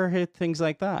 Have you ever heard things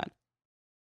like that?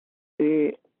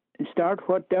 Start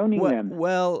what, doubting them?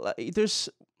 Well, there's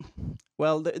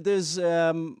so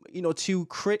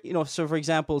for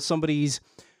example, somebody's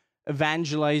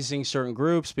evangelizing certain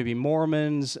groups, maybe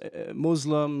Mormons,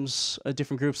 Muslims,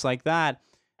 different groups like that.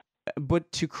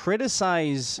 But to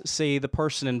criticize, say, the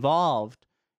person involved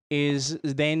is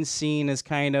then seen as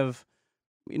kind of,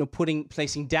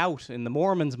 placing doubt in the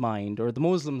Mormon's mind or the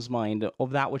Muslim's mind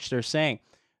of that which they're saying.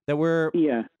 That we're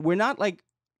not like,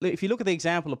 if you look at the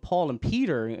example of Paul and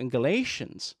Peter in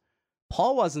Galatians,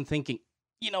 Paul wasn't thinking,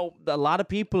 a lot of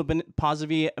people have been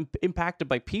positively impacted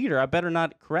by Peter, I better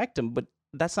not correct him. But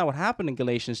that's not what happened in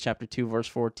Galatians chapter 2, verse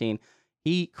 14.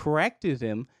 He corrected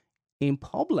him in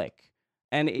public.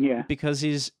 And because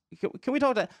can we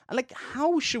talk about, like,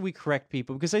 how should we correct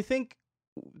people? Because I think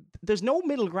there's no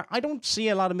middle ground. I don't see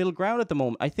a lot of middle ground at the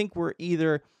moment. I think we're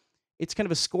either, it's kind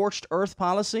of a scorched earth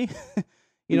policy,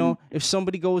 if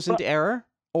somebody goes into error,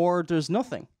 or there's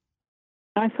nothing.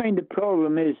 I find the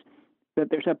problem is that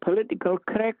there's a political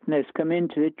correctness come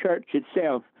into the church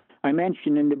itself. I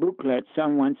mentioned in the booklet,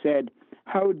 someone said,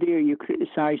 "How dare you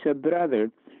criticize a brother,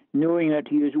 knowing that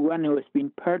he is one who has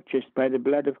been purchased by the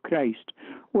blood of Christ?"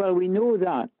 Well, we know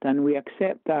that, and we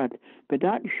accept that, but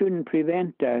that shouldn't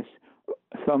prevent us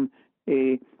from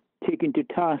taking to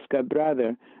task a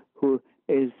brother who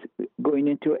is going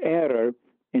into error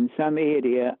in some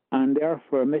area and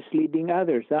therefore misleading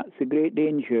others. That's a great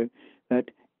danger, that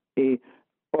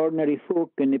ordinary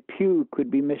folk in the pew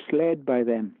could be misled by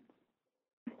them.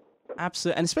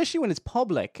 Absolutely, and especially when it's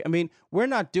public. I mean, we're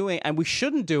not doing, and we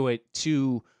shouldn't do it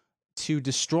to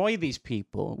destroy these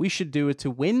people. We should do it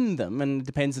to win them, and it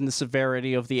depends on the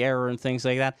severity of the error and things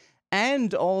like that.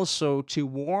 And also to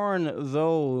warn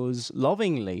those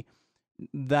lovingly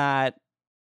that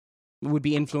would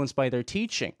be influenced by their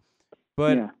teaching.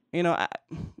 But,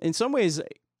 in some ways,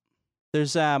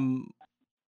 there's kind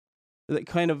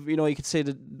of, you could say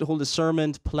the whole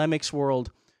discernment polemics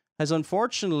world has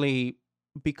unfortunately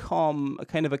become a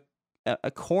kind of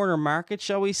a corner market,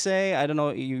 shall we say. I don't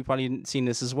know, you've probably seen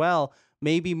this as well.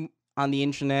 Maybe on the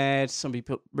internet, somebody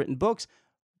written books.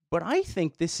 But I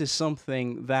think this is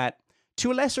something that,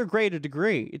 to a lesser greater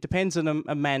degree, it depends on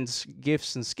a man's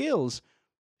gifts and skills,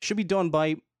 should be done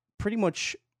by pretty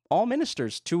much all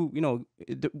ministers, to,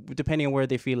 depending on where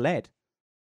they feel led.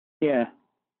 Yeah.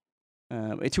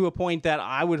 To a point that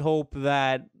I would hope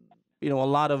that, a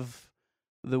lot of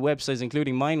the websites,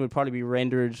 including mine, would probably be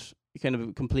rendered kind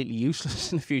of completely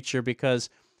useless in the future, because,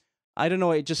 I don't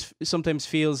know, it just sometimes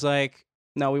feels like,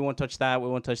 no, we won't touch that, we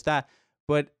won't touch that.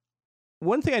 But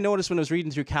one thing I noticed when I was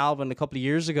reading through Calvin a couple of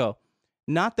years ago,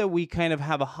 not that we kind of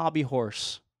have a hobby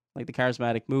horse, like the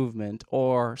charismatic movement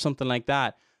or something like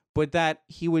that, but that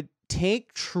he would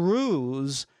take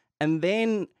truths and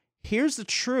then, here's the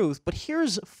truth, but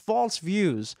here's false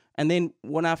views, and then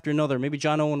one after another. Maybe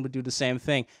John Owen would do the same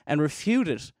thing and refute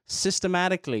it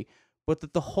systematically, but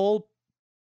that the whole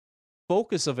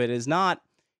focus of it is not,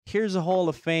 here's a hall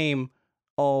of fame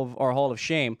or hall of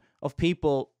shame of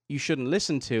people you shouldn't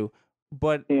listen to,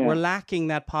 but we're lacking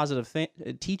that positive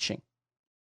teaching.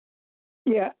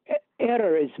 Yeah,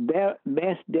 error is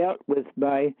best dealt with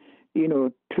by,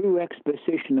 true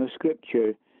exposition of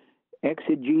Scripture,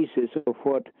 exegesis of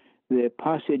what the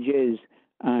passage is,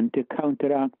 and to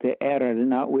counteract the error in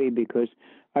that way, because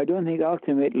I don't think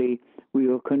ultimately we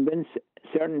will convince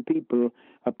certain people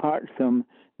apart from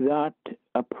that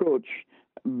approach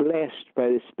blessed by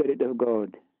the Spirit of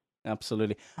God.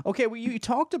 Absolutely. Okay, well, you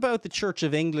talked about the Church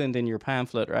of England in your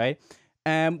pamphlet, right?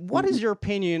 What is your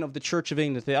opinion of the Church of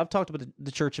England? I've talked about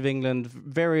the Church of England,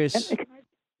 various...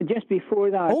 Just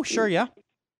before that... Oh, sure, yeah.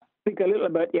 Speak a little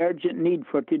about the urgent need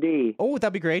for today. Oh,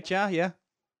 that'd be great, yeah.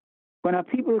 When a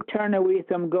people turn away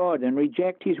from God and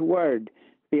reject His Word,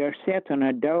 they are set on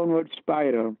a downward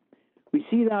spiral. We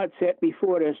see that set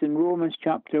before us in Romans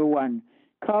chapter 1.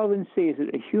 Calvin says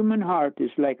that the human heart is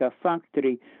like a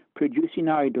factory producing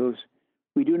idols.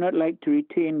 We do not like to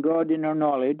retain God in our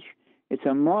knowledge. It's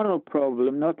a moral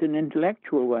problem, not an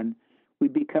intellectual one. We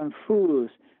become fools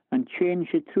and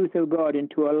changed the truth of God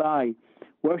into a lie,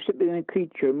 worshipping the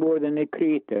creature more than the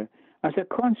Creator. As a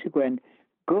consequence,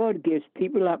 God gives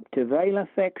people up to vile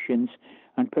affections,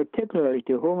 and particularly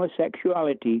to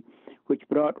homosexuality, which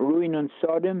brought ruin on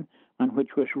Sodom and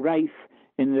which was rife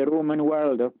in the Roman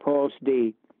world of Paul's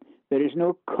day. There is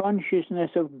no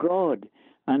consciousness of God,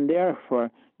 and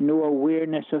therefore no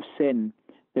awareness of sin.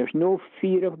 There's no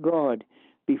fear of God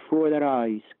before their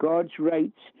eyes. God's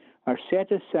rights are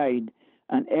set aside,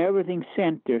 and everything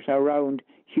centers around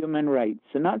human rights.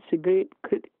 And that's a great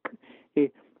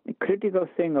critical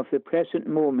thing of the present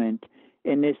moment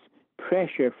in this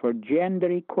pressure for gender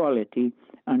equality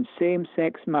and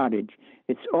same-sex marriage.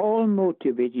 It's all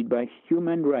motivated by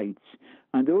human rights,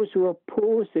 and those who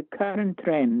oppose the current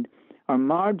trend are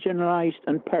marginalized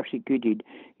and persecuted.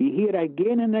 You hear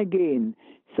again and again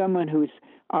someone who's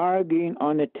arguing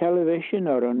on the television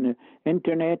or on the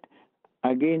internet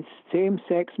against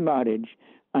same-sex marriage,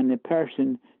 and the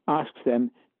person asks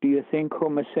them, do you think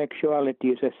homosexuality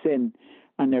is a sin?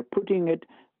 And they're putting it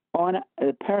on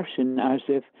a person as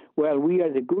if, well, we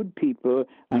are the good people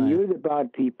and you're the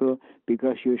bad people,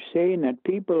 because you're saying that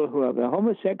people who have a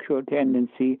homosexual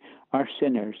tendency are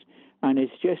sinners. And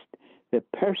it's just the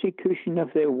persecution of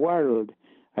the world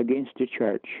against the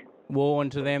church. Woe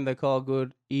unto them that call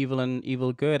good evil and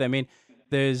evil good. I mean,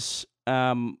 there's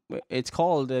it's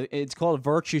called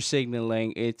virtue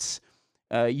signaling. It's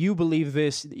you believe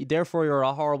this, therefore you're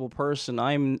a horrible person.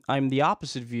 I'm the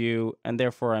opposite view, and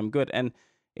therefore I'm good. And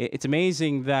it's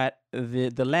amazing that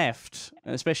the left,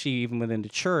 especially even within the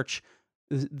church,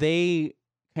 they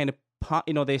kind of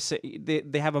they say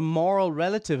they have a moral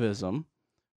relativism,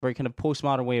 very kind of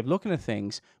postmodern way of looking at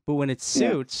things. But when it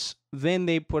suits, then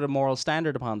they put a moral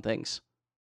standard upon things.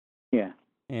 Yeah.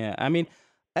 I mean,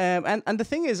 and the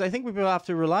thing is, I think people have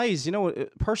to realize,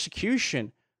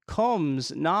 persecution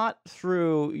comes not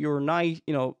through your nice,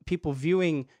 people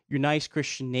viewing your nice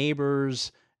Christian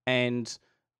neighbors and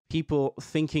people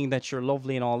thinking that you're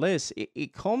lovely and all this.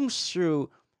 It comes through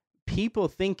people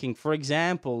thinking, for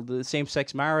example, the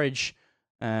same-sex marriage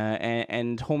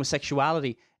and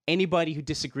homosexuality. Anybody who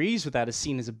disagrees with that is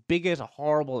seen as a bigot, a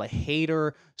horrible, a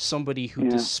hater, somebody who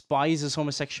despises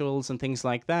homosexuals and things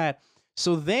like that.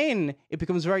 So then it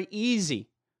becomes very easy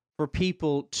for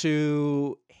people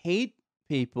to hate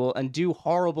people and do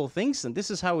horrible things. And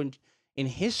this is how in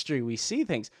history we see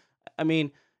things. I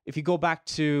mean, if you go back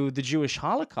to the Jewish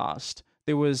Holocaust,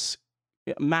 there was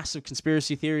massive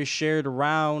conspiracy theories shared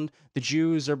around. The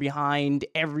Jews are behind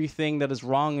everything that is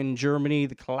wrong in Germany,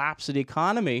 the collapse of the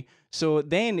economy. So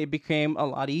then it became a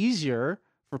lot easier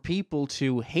for people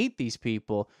to hate these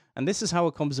people. And this is how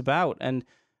it comes about. And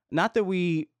not that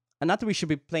we should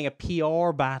be playing a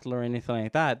PR battle or anything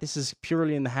like that. This is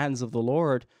purely in the hands of the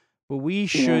Lord. But we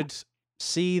should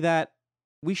see that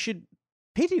we should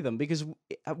pity them, because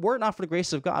were it not for the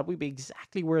grace of God, we'd be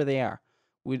exactly where they are.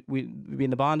 We'd be in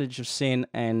the bondage of sin,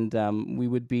 and we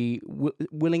would be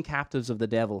willing captives of the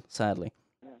devil, sadly.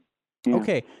 Yeah.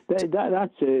 Okay. That's a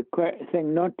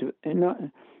thing.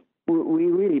 We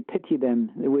really pity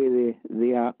them the way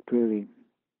they act, really.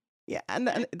 Yeah,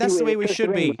 and that's the way we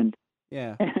should be.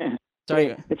 Yeah.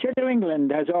 Sorry. The Church of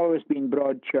England has always been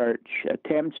broad church.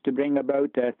 Attempts to bring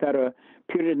about a thorough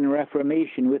Puritan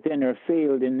Reformation within her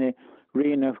failed in the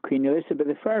reign of Queen Elizabeth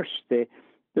I. The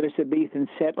Elizabethan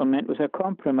settlement was a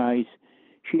compromise.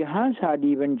 She has had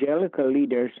evangelical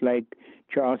leaders like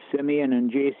Charles Simeon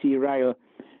and J.C. Ryle,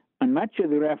 and much of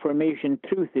the Reformation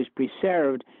truth is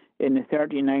preserved in the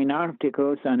 39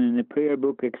 articles and in the prayer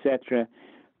book, etc.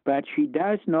 But she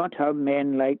does not have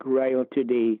men like Ryle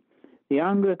today. The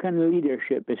Anglican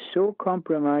leadership is so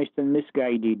compromised and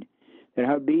misguided. There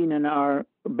have been in our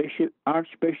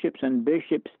archbishops and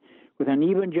bishops with an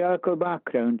evangelical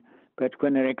background, but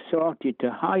when they're exalted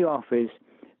to high office,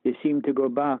 they seem to go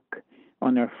back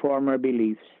on their former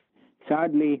beliefs.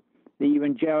 Sadly, the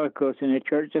evangelicals in the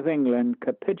Church of England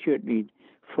capitulated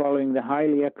following the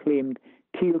highly acclaimed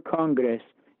Keele Congress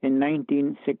in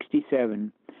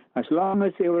 1967. As long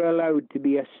as they were allowed to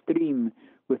be a stream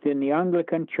within the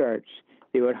Anglican Church,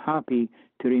 they were happy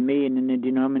to remain in the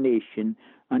denomination,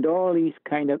 and all these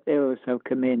kind of ills have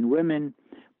come in. Women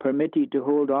permitted to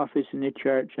hold office in the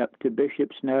church, up to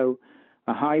bishops now,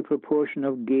 a high proportion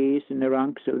of gays in the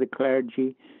ranks of the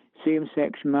clergy.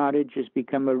 Same-sex marriage has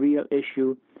become a real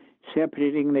issue,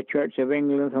 separating the Church of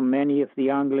England from many of the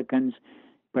Anglicans,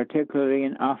 particularly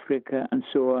in Africa and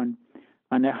so on.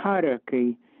 And the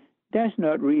hierarchy does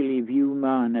not really view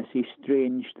man as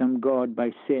estranged from God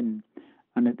by sin,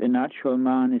 and that the natural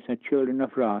man is a children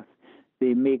of wrath.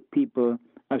 They make people,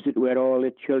 as it were, all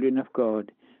the children of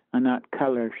God. and that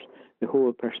colours the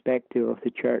whole perspective of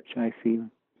the church, I feel.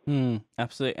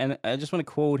 Absolutely. And I just want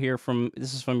to quote here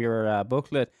this is from your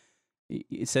booklet.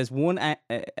 It says, one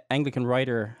Anglican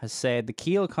writer has said, the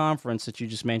Kiel Conference that you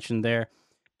just mentioned there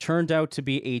turned out to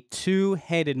be a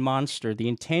two-headed monster. The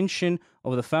intention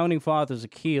of the founding fathers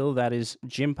of Kiel, that is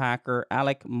Jim Packer,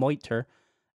 Alec Moiter,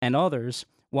 and others,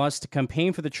 was to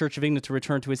campaign for the Church of England to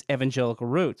return to its evangelical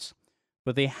roots.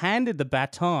 But they handed the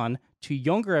baton to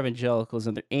younger evangelicals,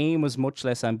 and their aim was much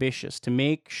less ambitious, to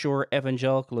make sure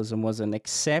evangelicalism was an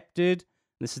accepted,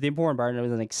 this is the important part, it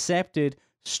was an accepted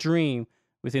stream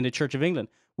within the Church of England.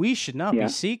 We should not be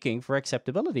seeking for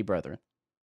acceptability, brethren.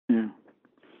 Yeah.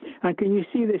 And can you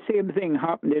see the same thing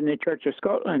happened in the Church of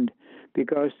Scotland?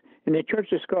 Because in the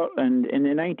Church of Scotland in the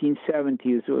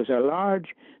 1970s, there was a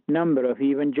large number of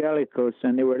evangelicals,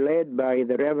 and they were led by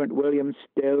the Reverend William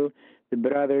Still, the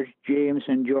brothers James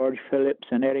and George Phillips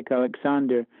and Eric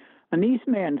Alexander. And these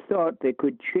men thought they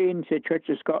could change the Church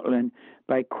of Scotland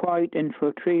by quiet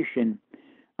infiltration.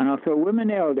 And although women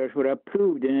elders were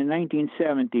approved in the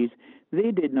 1970s,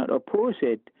 they did not oppose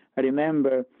it. I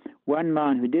remember one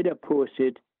man who did oppose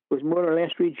it was more or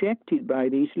less rejected by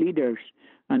these leaders.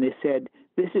 And they said,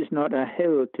 this is not a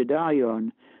hill to die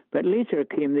on. But later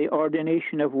came the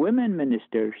ordination of women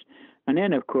ministers. And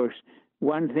then, of course,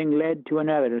 one thing led to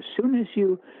another. As soon as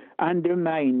you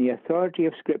undermine the authority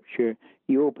of Scripture,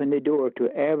 you open the door to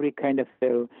every kind of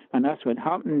hill. And that's what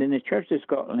happened in the Church of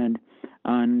Scotland.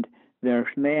 And there's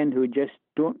men who just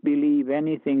don't believe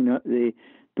anything. They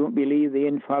don't believe the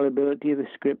infallibility of the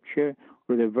Scripture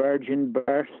or the virgin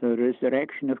birth or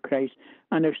resurrection of Christ.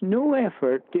 And there's no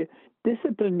effort to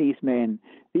discipline these men.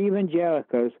 The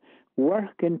evangelicals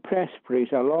work in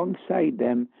presbyteries alongside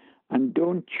them and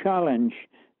don't challenge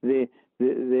the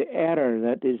error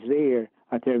that is there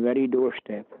at their very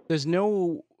doorstep. There's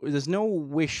no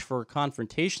wish for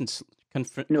confrontational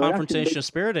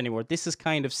spirit anymore. This is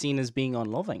kind of seen as being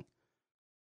unloving.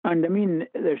 And I mean,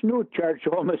 there's no church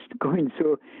almost going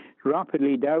so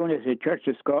rapidly down as the Church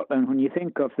of Scotland when you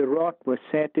think of the rot was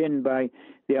set in by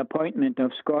the appointment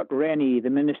of Scott Rennie, the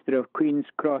minister of Queen's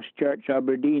Cross Church,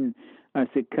 Aberdeen, as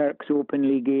the Kirk's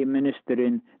openly gay minister,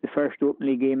 the first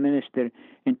openly gay minister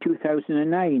in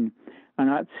 2009. And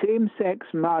that same-sex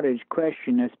marriage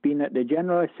question has been at the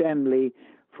General Assembly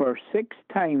for 6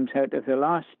 times out of the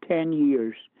last 10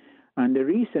 years. And the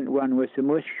recent one was the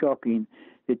most shocking.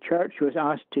 The church was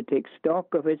asked to take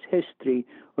stock of its history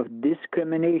of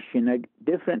discrimination at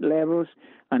different levels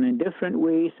and in different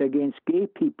ways against gay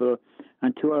people,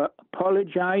 and to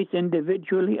apologize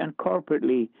individually and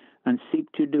corporately and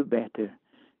seek to do better.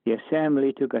 The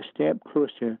Assembly took a step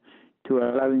closer to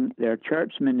allowing their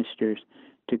church ministers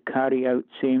to carry out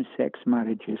same-sex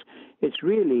marriages. It's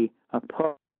really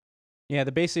appalling. Yeah,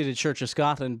 basically the Church of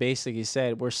Scotland basically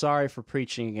said, we're sorry for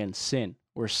preaching against sin.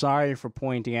 We're sorry for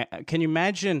pointing out. Can you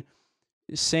imagine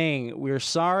saying, we're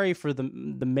sorry for the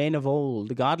men of old,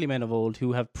 the godly men of old,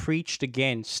 who have preached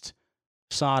against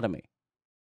sodomy?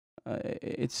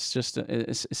 It's just,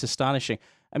 it's astonishing.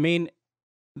 I mean,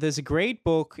 there's a great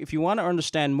book, if you want to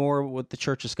understand more with the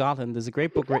Church of Scotland, there's a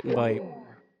great book written by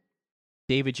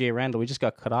David J. Randall. We just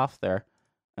got cut off there.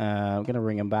 I'm going to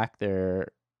ring him back there,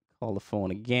 call the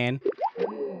phone again.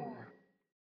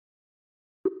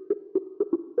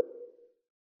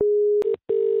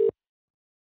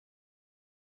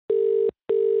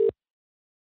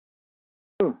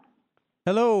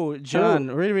 Hello, John.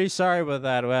 Hello. Really, really sorry about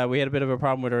that. We had a bit of a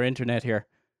problem with our internet here.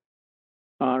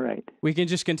 All right. We can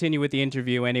just continue with the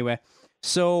interview anyway.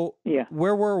 So, yeah.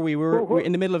 Where were we? We're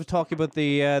in the middle of talking about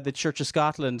the Church of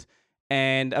Scotland,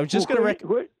 and I was just going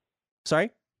to...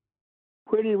 Sorry?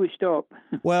 Where did we stop?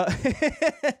 Well,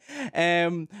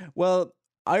 well,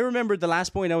 I remember the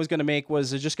last point I was going to make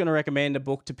was just going to recommend a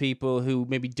book to people who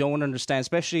maybe don't understand,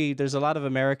 especially there's a lot of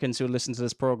Americans who listen to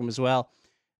this program as well.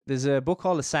 There's a book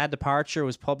called A Sad Departure. It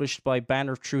was published by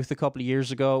Banner of Truth a couple of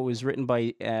years ago. It was written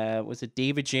by, was it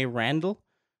David J. Randall?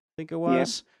 I think it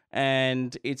was. Yeah.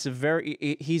 And it's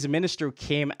he's a minister who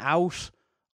came out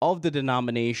of the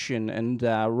denomination and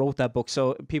wrote that book.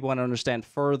 So people want to understand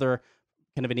further,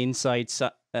 kind of an insight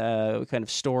kind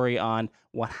of story on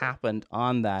what happened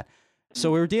on that.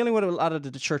 So we were dealing with a lot of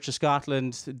the Church of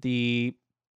Scotland, the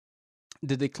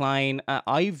decline.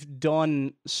 I've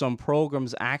done some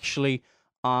programs actually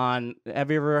on, have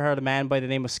you ever heard of a man by the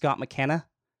name of Scott McKenna?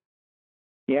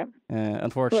 Yeah.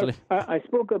 Unfortunately. Well, I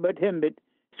spoke about him, but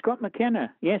Scott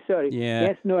McKenna. Yes, sorry. Yeah.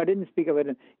 Yes, no, I didn't speak about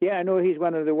him. Yeah, I know he's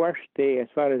one of the worst as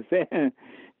far as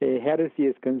heresy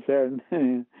is concerned.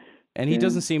 And he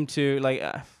doesn't seem to,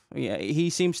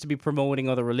 he seems to be promoting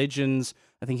other religions.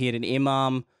 I think he had an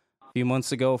imam few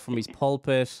months ago from his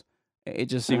pulpit. It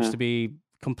just seems to be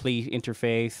complete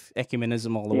interfaith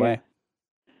ecumenism all the way.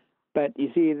 But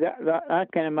you see, that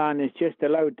kind of man is just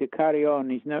allowed to carry on.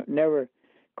 He's never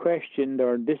questioned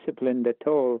or disciplined at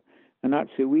all. And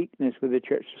that's the weakness with the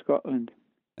Church of Scotland.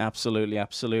 Absolutely,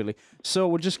 absolutely. So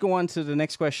we'll just go on to the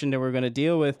next question that we're going to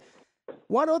deal with.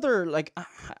 What other, like,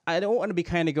 I don't want to be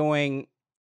kind of going,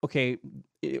 okay,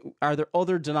 are there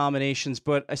other denominations?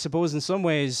 But I suppose in some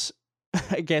ways,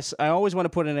 I guess I always want to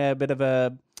put in a bit of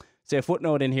a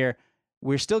footnote in here.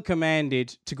 We're still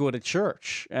commanded to go to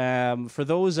church. For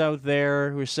those out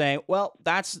there who are saying, well,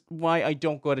 that's why I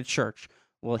don't go to church.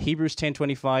 Well, Hebrews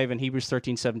 10:25 and Hebrews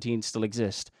 13:17 still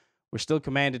exist. We're still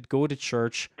commanded to go to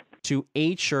church, to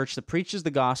a church that preaches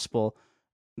the gospel,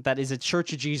 that is a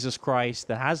church of Jesus Christ,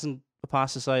 that hasn't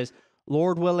apostatized,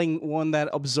 Lord willing, one that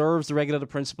observes the regulative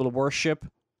principle of worship.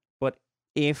 But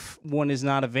if one is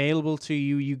not available to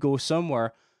you, you go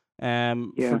somewhere for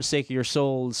the sake of your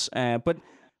souls. But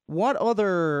what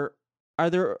other are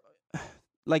there?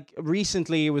 Like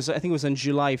recently, I think it was on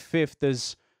July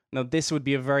 5th. Now this would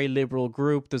be a very liberal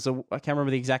group. I can't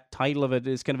remember the exact title of it.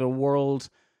 It's kind of a world,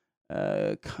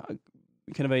 kind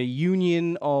of a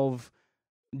union of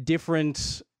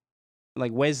different,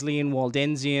 like Wesleyan,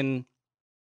 Waldensian,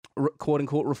 quote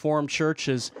unquote Reformed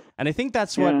churches. And I think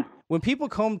that's what, when people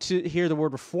come to hear the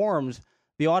word Reformed,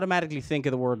 they automatically think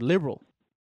of the word liberal.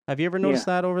 Have you ever noticed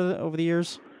that over the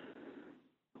years?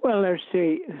 Well, there's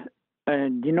a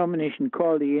denomination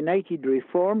called the United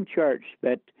Reformed Church,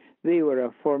 but they were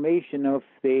a formation of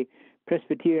the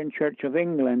Presbyterian Church of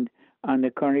England and the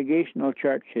Congregational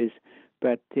churches,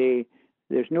 but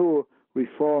there's no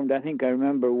Reformed. I think I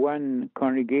remember one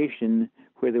congregation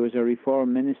where there was a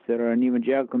Reformed minister or an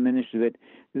evangelical minister, but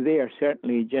they are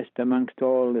certainly just amongst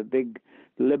all the big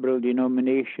liberal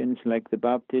denominations like the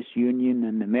Baptist Union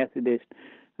and the Methodist,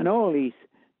 and all these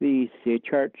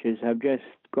churches have just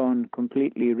gone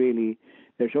completely, really.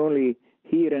 There's only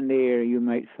here and there you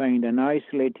might find an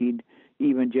isolated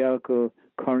evangelical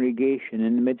congregation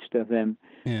in the midst of them,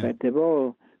 but they've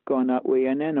all gone that way.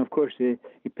 And then, of course, the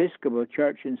Episcopal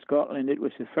Church in Scotland, it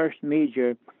was the first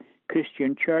major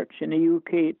Christian church in the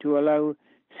UK to allow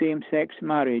same-sex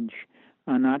marriage,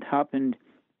 and that happened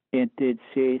at its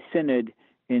synod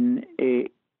in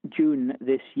June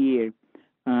this year,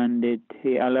 and it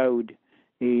allowed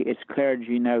its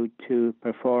clergy now to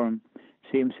perform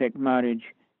same-sex marriage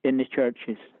in the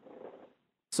churches.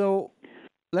 So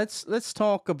let's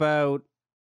talk about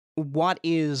what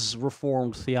is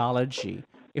Reformed theology.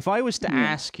 If I was to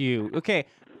ask you, okay,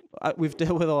 we've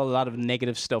dealt with a lot of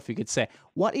negative stuff, you could say.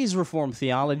 What is Reformed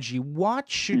theology? What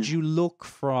should you look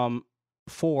for?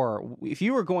 If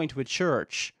you were going to a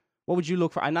church, what would you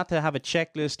look for? Not to have a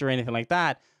checklist or anything like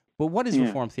that, but what is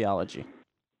Reformed theology?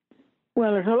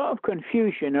 Well, there's a lot of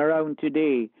confusion around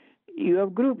today. You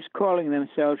have groups calling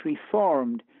themselves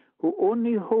Reformed who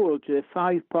only hold to the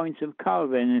 5 points of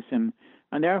Calvinism,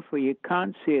 and therefore you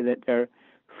can't say that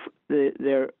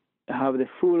they have the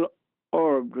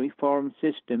full-orbed Reformed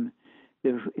system.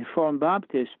 The Reformed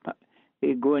Baptists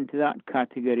go into that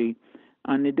category,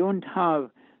 and they don't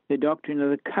have the doctrine of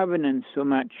the covenant so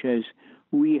much as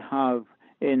we have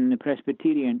in the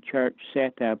Presbyterian Church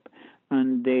setup,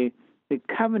 and the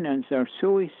covenants are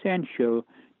so essential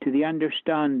to the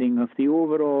understanding of the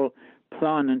overall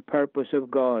plan and purpose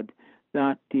of God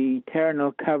that the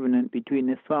eternal covenant between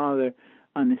the Father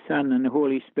and the Son and the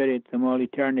Holy Spirit from all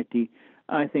eternity,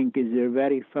 I think, is the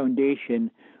very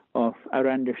foundation of our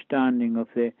understanding of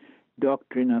the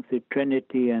doctrine of the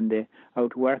Trinity and the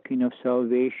outworking of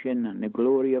salvation and the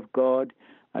glory of God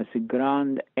as the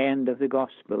grand end of the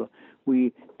gospel.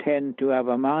 We tend to have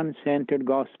a man-centered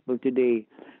gospel today,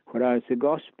 whereas the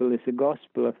gospel is the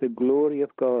gospel of the glory of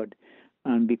God.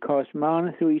 And because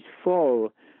man through his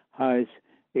fall has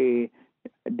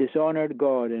dishonored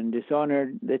God and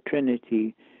dishonored the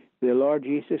Trinity, the Lord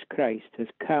Jesus Christ has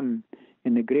come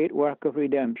in the great work of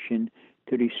redemption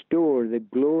to restore the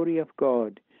glory of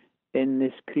God in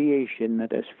this creation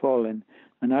that has fallen.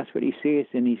 And that's what he says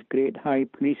in his great high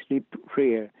priestly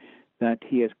prayer, that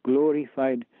he has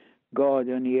glorified God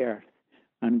on the earth,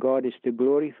 and God is to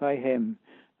glorify him,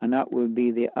 and that will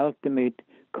be the ultimate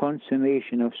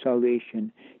consummation of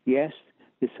salvation. Yes,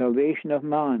 the salvation of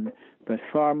man, but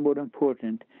far more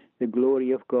important, the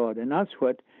glory of God. And that's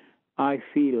what I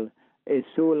feel is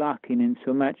so lacking in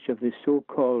so much of the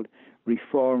so-called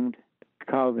Reformed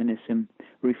Calvinism,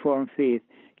 Reformed faith.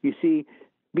 You see,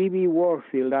 B.B.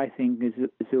 Warfield, I think, is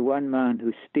the one man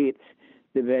who states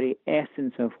the very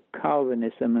essence of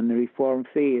Calvinism and the Reformed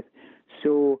faith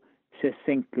so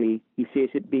succinctly. He says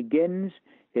it begins,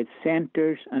 it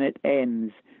centers, and it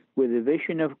ends with the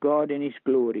vision of God in his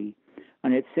glory,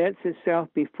 and it sets itself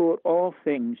before all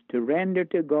things to render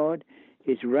to God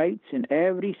his rights in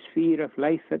every sphere of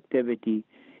life activity.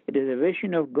 It is a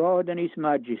vision of God and his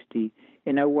majesty,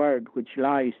 in a word, which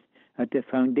lies at the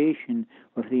foundation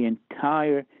of the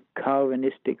entire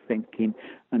Calvinistic thinking.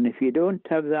 And if you don't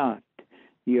have that,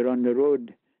 you're on the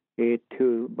road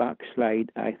to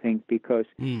backslide, I think, because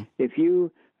if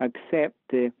you accept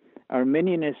the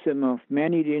Arminianism of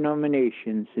many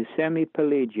denominations, the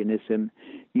semi-Pelagianism,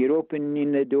 you're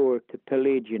opening the door to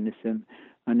Pelagianism.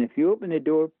 And if you open the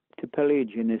door to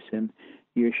Pelagianism,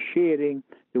 you're sharing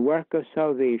the work of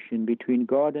salvation between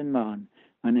God and man,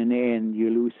 and in the end, you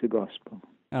lose the gospel.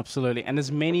 Absolutely. And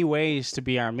there's many ways to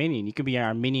be Arminian. You can be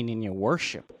Arminian in your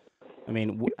worship. I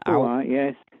mean,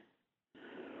 yes.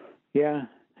 Yeah.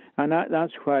 And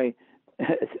that's why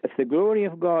if the glory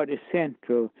of God is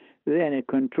central, then it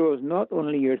controls not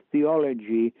only your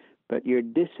theology, but your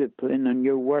discipline and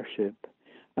your worship.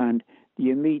 And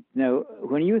you meet now,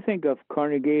 when you think of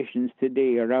congregations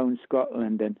today around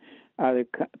Scotland and other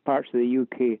parts of the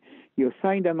UK, you'll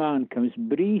find a man comes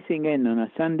breathing in on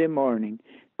a Sunday morning.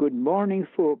 Good morning,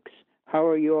 folks. How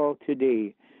are you all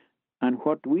today? And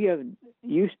what we have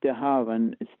used to have,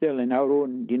 and still in our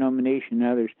own denomination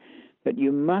and others, that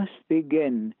you must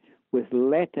begin with,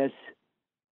 let us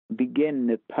begin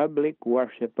the public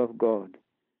worship of God.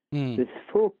 The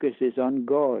focus is on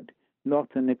God, not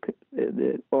on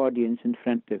the audience in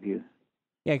front of you.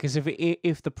 Yeah, because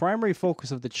if the primary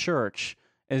focus of the church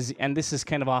is, and this is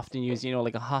kind of often used,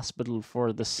 like a hospital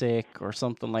for the sick or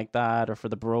something like that, or for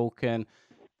the broken,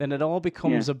 then it all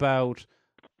becomes about,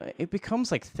 it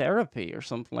becomes like therapy or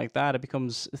something like that. It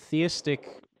becomes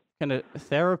theistic kind of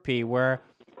therapy where,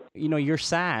 you're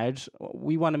sad.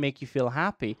 We want to make you feel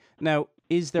happy. Now,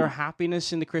 is there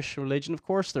happiness in the Christian religion? Of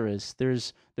course there is.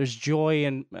 There's joy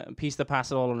and peace that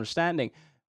passeth all understanding.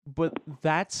 But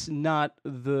that's not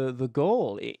the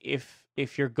goal.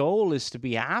 If your goal is to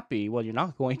be happy, well, you're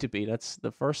not going to be. That's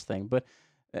the first thing. But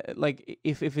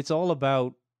if it's all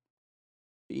about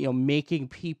making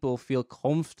people feel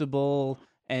comfortable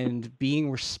and being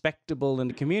respectable in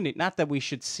the community, not that we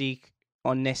should seek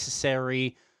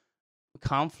unnecessary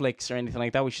conflicts or anything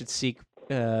like that. We should seek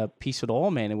peace with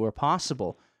all men where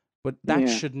possible. But that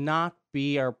should not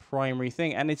be our primary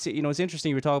thing. And it's it's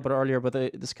interesting you were talking about earlier about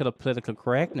this kind of political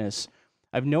correctness.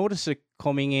 I've noticed it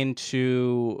coming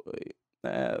into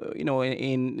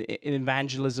in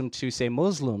evangelism to, say,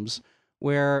 Muslims,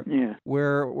 where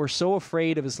we're so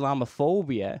afraid of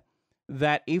Islamophobia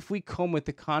that if we come with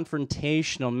the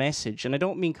confrontational message, and I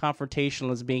don't mean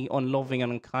confrontational as being unloving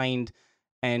and unkind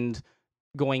and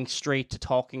going straight to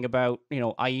talking about,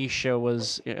 Aisha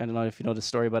was, I don't know if you know the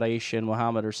story about Aisha and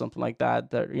Muhammad or something like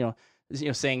that,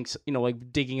 saying,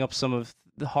 like digging up some of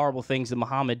the horrible things that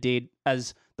Muhammad did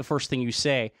as the first thing you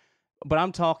say. But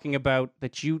I'm talking about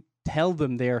that you tell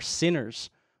them they're sinners,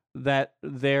 that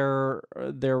their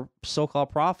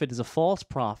so-called prophet is a false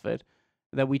prophet,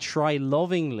 that we try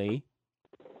lovingly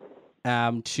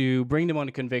to bring them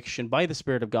under conviction by the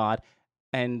Spirit of God.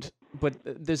 But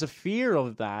there's a fear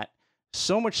of that,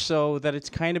 so much so that it's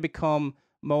kind of become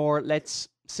more, let's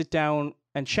sit down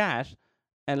and chat,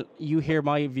 and you hear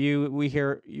my view, we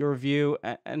hear your view,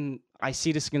 and I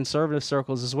see this in conservative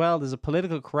circles as well. There's a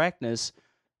political correctness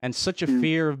and such a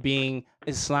fear of being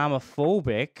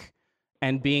Islamophobic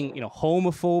and being,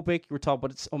 homophobic. You were talking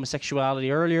about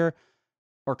homosexuality earlier,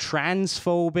 or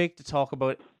transphobic, to talk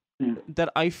about that.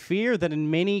 I fear that in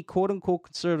many quote-unquote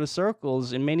conservative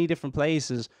circles, in many different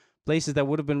places that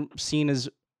would have been seen as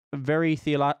very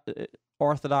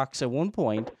orthodox at one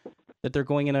point, that they're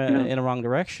going in a wrong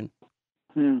direction.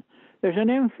 There's an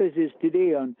emphasis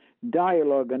today on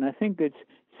dialogue, and I think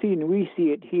we see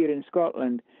it here in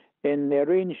Scotland in the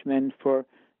arrangement for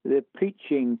the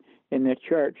preaching in the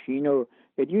church.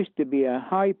 It used to be a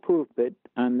high pulpit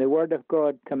and the word of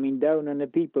God coming down on the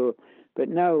people, but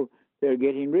now they're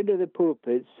getting rid of the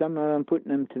pulpits, some of them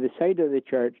putting them to the side of the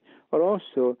church, or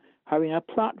also having a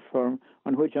platform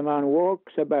on which a man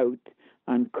walks about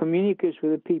and communicates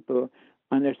with the people,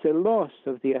 and there's a loss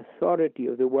of the authority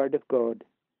of the Word of God.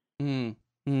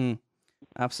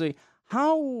 Absolutely.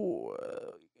 How,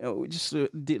 just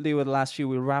deal with the last few,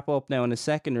 we'll wrap up now in a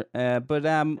second, but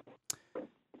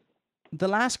the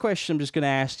last question I'm just going to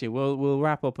ask you, we'll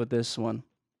wrap up with this one.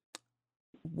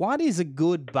 What is a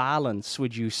good balance,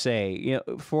 would you say,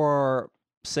 for,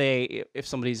 say, if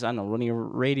somebody's, running a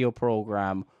radio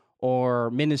program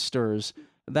or ministers,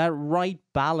 that right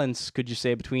balance, could you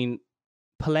say, between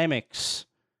polemics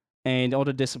and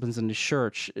other disciplines in the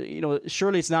church?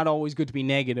 Surely it's not always good to be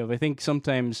negative. I think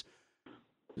sometimes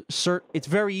it's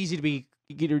very easy to be,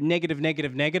 either negative,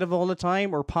 negative, negative all the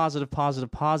time, or positive,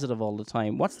 positive, positive all the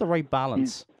time? What's the right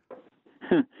balance?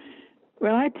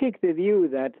 Well, I take the view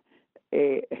that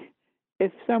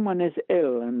if someone is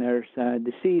ill and there's a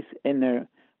disease in there,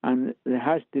 and there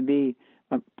has to be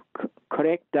a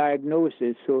correct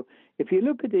diagnosis. So if you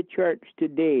look at the church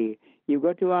today, you've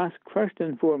got to ask first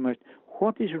and foremost,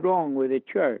 what is wrong with the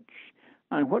church?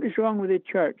 And what is wrong with the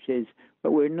church is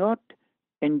that we're not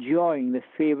enjoying the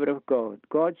favor of God.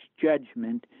 God's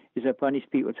judgment is upon his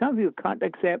people. Some of you can't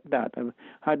accept that. I've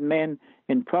had men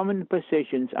in prominent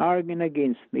positions arguing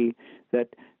against me that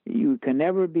you can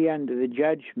never be under the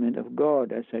judgment of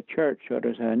God as a church or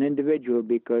as an individual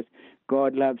because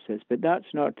God loves us. But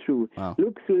that's not true. Wow.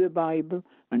 Look through the Bible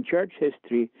and church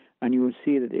history, and you will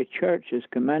see that the church has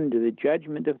come under the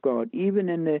judgment of God. Even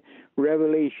in the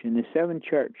Revelation, the 7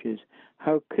 churches,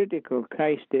 how critical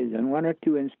Christ is in 1 or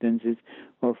 2 instances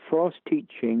of false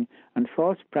teaching and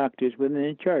false practice within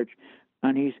the church.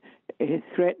 And he's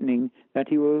threatening that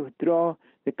he will draw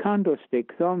the candlestick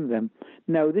from them.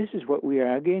 Now, this is what we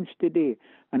are against today.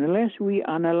 And unless we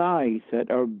analyze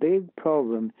that our big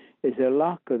problem is the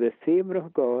lack of the favor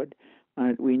of God,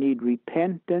 and that we need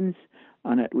repentance,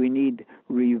 and that we need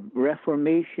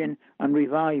reformation and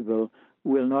revival,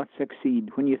 will not succeed.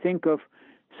 When you think of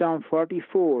Psalm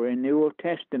 44 in the Old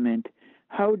Testament,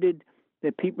 how did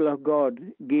the people of God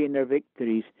gain their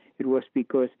victories? It was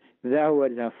because thou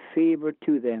wast a favor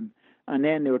to them. And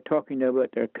then they were talking about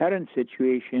their current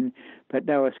situation, but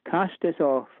thou hast cast us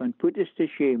off and put us to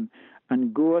shame,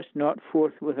 and goest not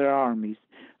forth with our armies.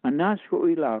 And that's what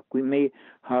we lack. We may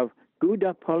have good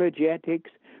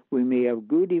apologetics, we may have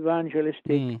good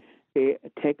evangelistic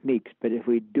techniques, but if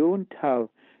we don't have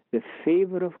the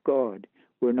favor of God,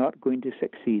 we're not going to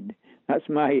succeed. That's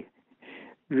my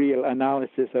real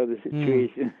analysis of the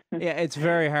situation. Yeah, it's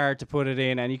very hard to put it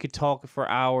in, and you could talk for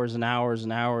hours and hours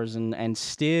and hours and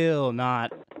still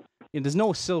not, there's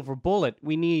no silver bullet.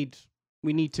 We need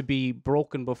to be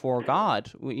broken before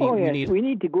God. We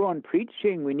need to go on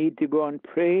preaching, we need to go on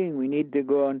praying, we need to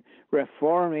go on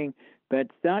reforming, but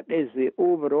that is the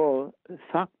overall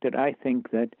factor, I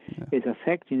think, that is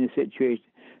affecting the situation.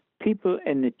 People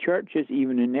in the churches,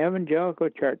 even in evangelical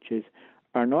churches,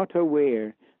 are not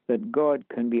aware that God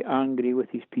can be angry with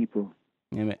his people.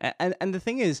 Yeah, and the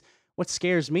thing is, what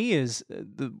scares me is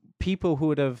the people who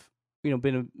would have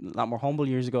been a lot more humble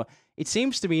years ago. It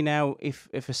seems to be now, if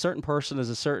a certain person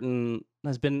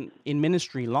has been in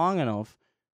ministry long enough,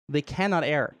 they cannot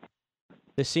err.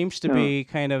 There seems to be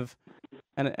kind of,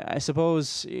 and I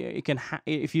suppose you can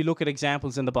if you look at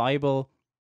examples in the Bible,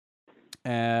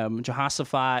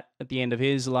 Jehoshaphat at the end of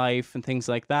his life and things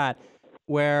like that,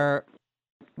 where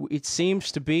it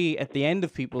seems to be at the end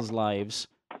of people's lives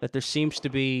that there seems to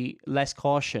be less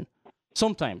caution.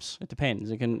 Sometimes it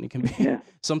depends. It can be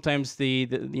sometimes the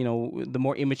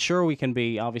more immature we can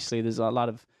be. Obviously, there's a lot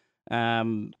of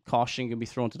caution can be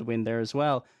thrown to the wind there as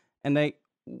well, and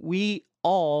we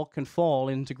all can fall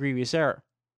into grievous error,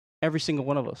 every single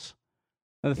one of us.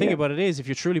 And the thing about it is, if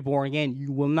you're truly born again,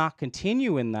 you will not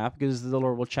continue in that because the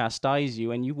Lord will chastise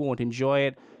you and you won't enjoy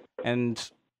it,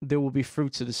 and there will be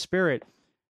fruits of the Spirit.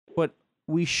 But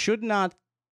we should not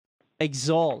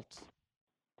exalt.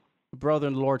 A brother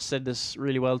in the Lord said this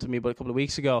really well to me about a couple of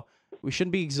weeks ago. We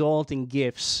shouldn't be exalting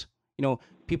gifts.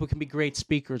 People can be great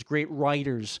speakers, great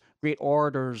writers, great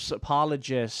orators,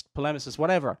 apologists, polemicists,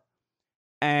 whatever.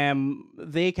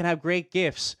 They can have great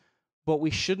gifts, but we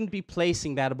shouldn't be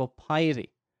placing that above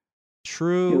piety.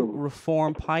 True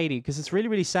reformed piety. Because it's really,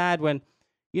 really sad when,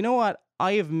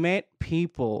 I have met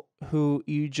people who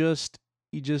you just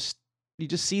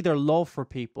see their love for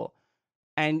people.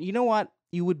 And you know what?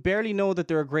 You would barely know that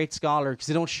they're a great scholar because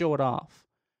they don't show it off.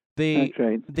 That's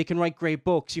right. They can write great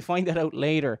books. You find that out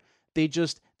later. They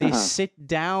sit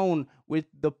down with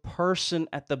the person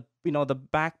at the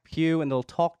back pew, and they'll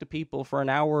talk to people for an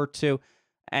hour or two,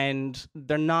 and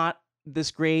they're not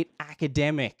this great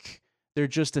academic. They're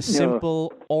just a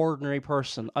simple, ordinary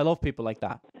person. I love people like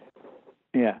that.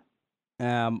 Yeah.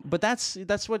 But that's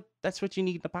what you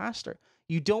need in a pastor.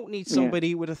 You don't need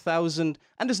somebody with 1,000,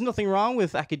 and there's nothing wrong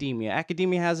with academia.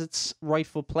 Academia has its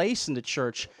rightful place in the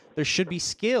church. There should be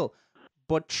skill,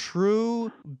 but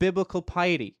true biblical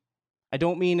piety. I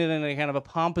don't mean it in a kind of a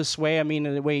pompous way. I mean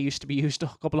in a way it used to be used a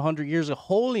couple of hundred years of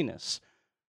holiness,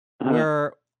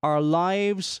 where our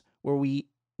lives, where we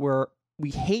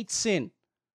hate sin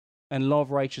and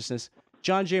love righteousness.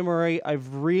 John J. Murray,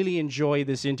 I've really enjoyed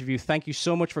this interview. Thank you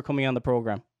so much for coming on the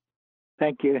program.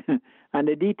 Thank you. And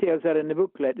the details are in the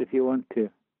booklet if you want to.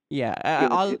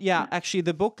 Yeah, actually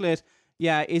the booklet,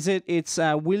 Yeah, it's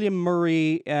William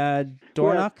Murray Dornock?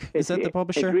 Well, Is that the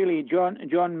publisher? It's really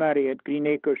John Murray at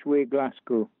Greenacres Way,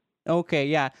 Glasgow. Okay,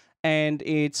 yeah. And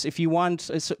it's, if you want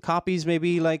copies,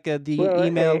 maybe like the Well,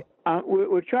 email.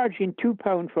 We're charging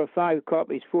 £2 for 5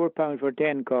 copies, £4 for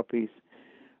 10 copies.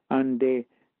 And the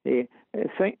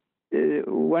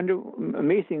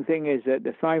amazing thing is that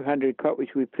the 500 copies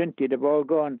we printed have all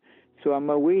gone. So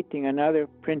I'm awaiting another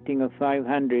printing of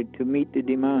 500 to meet the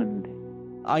demand.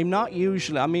 I'm not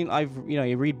usually, I mean,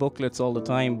 you read booklets all the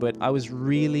time, but I was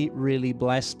really, really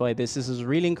blessed by this. This is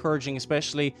really encouraging,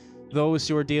 especially those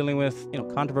who are dealing with,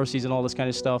 controversies and all this kind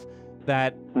of stuff,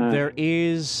 that there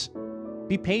is,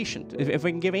 be patient. If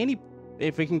we can give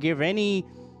any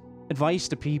advice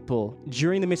to people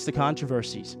during the midst of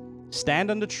controversies,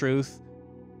 stand on the truth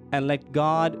and let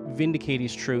God vindicate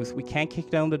his truth. We can't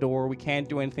kick down the door. We can't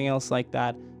do anything else like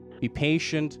that. Be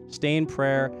patient, stay in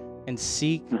prayer, and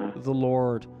seek the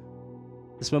Lord.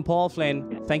 This has been Paul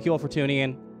Flynn. Thank you all for tuning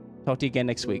in. Talk to you again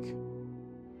next week.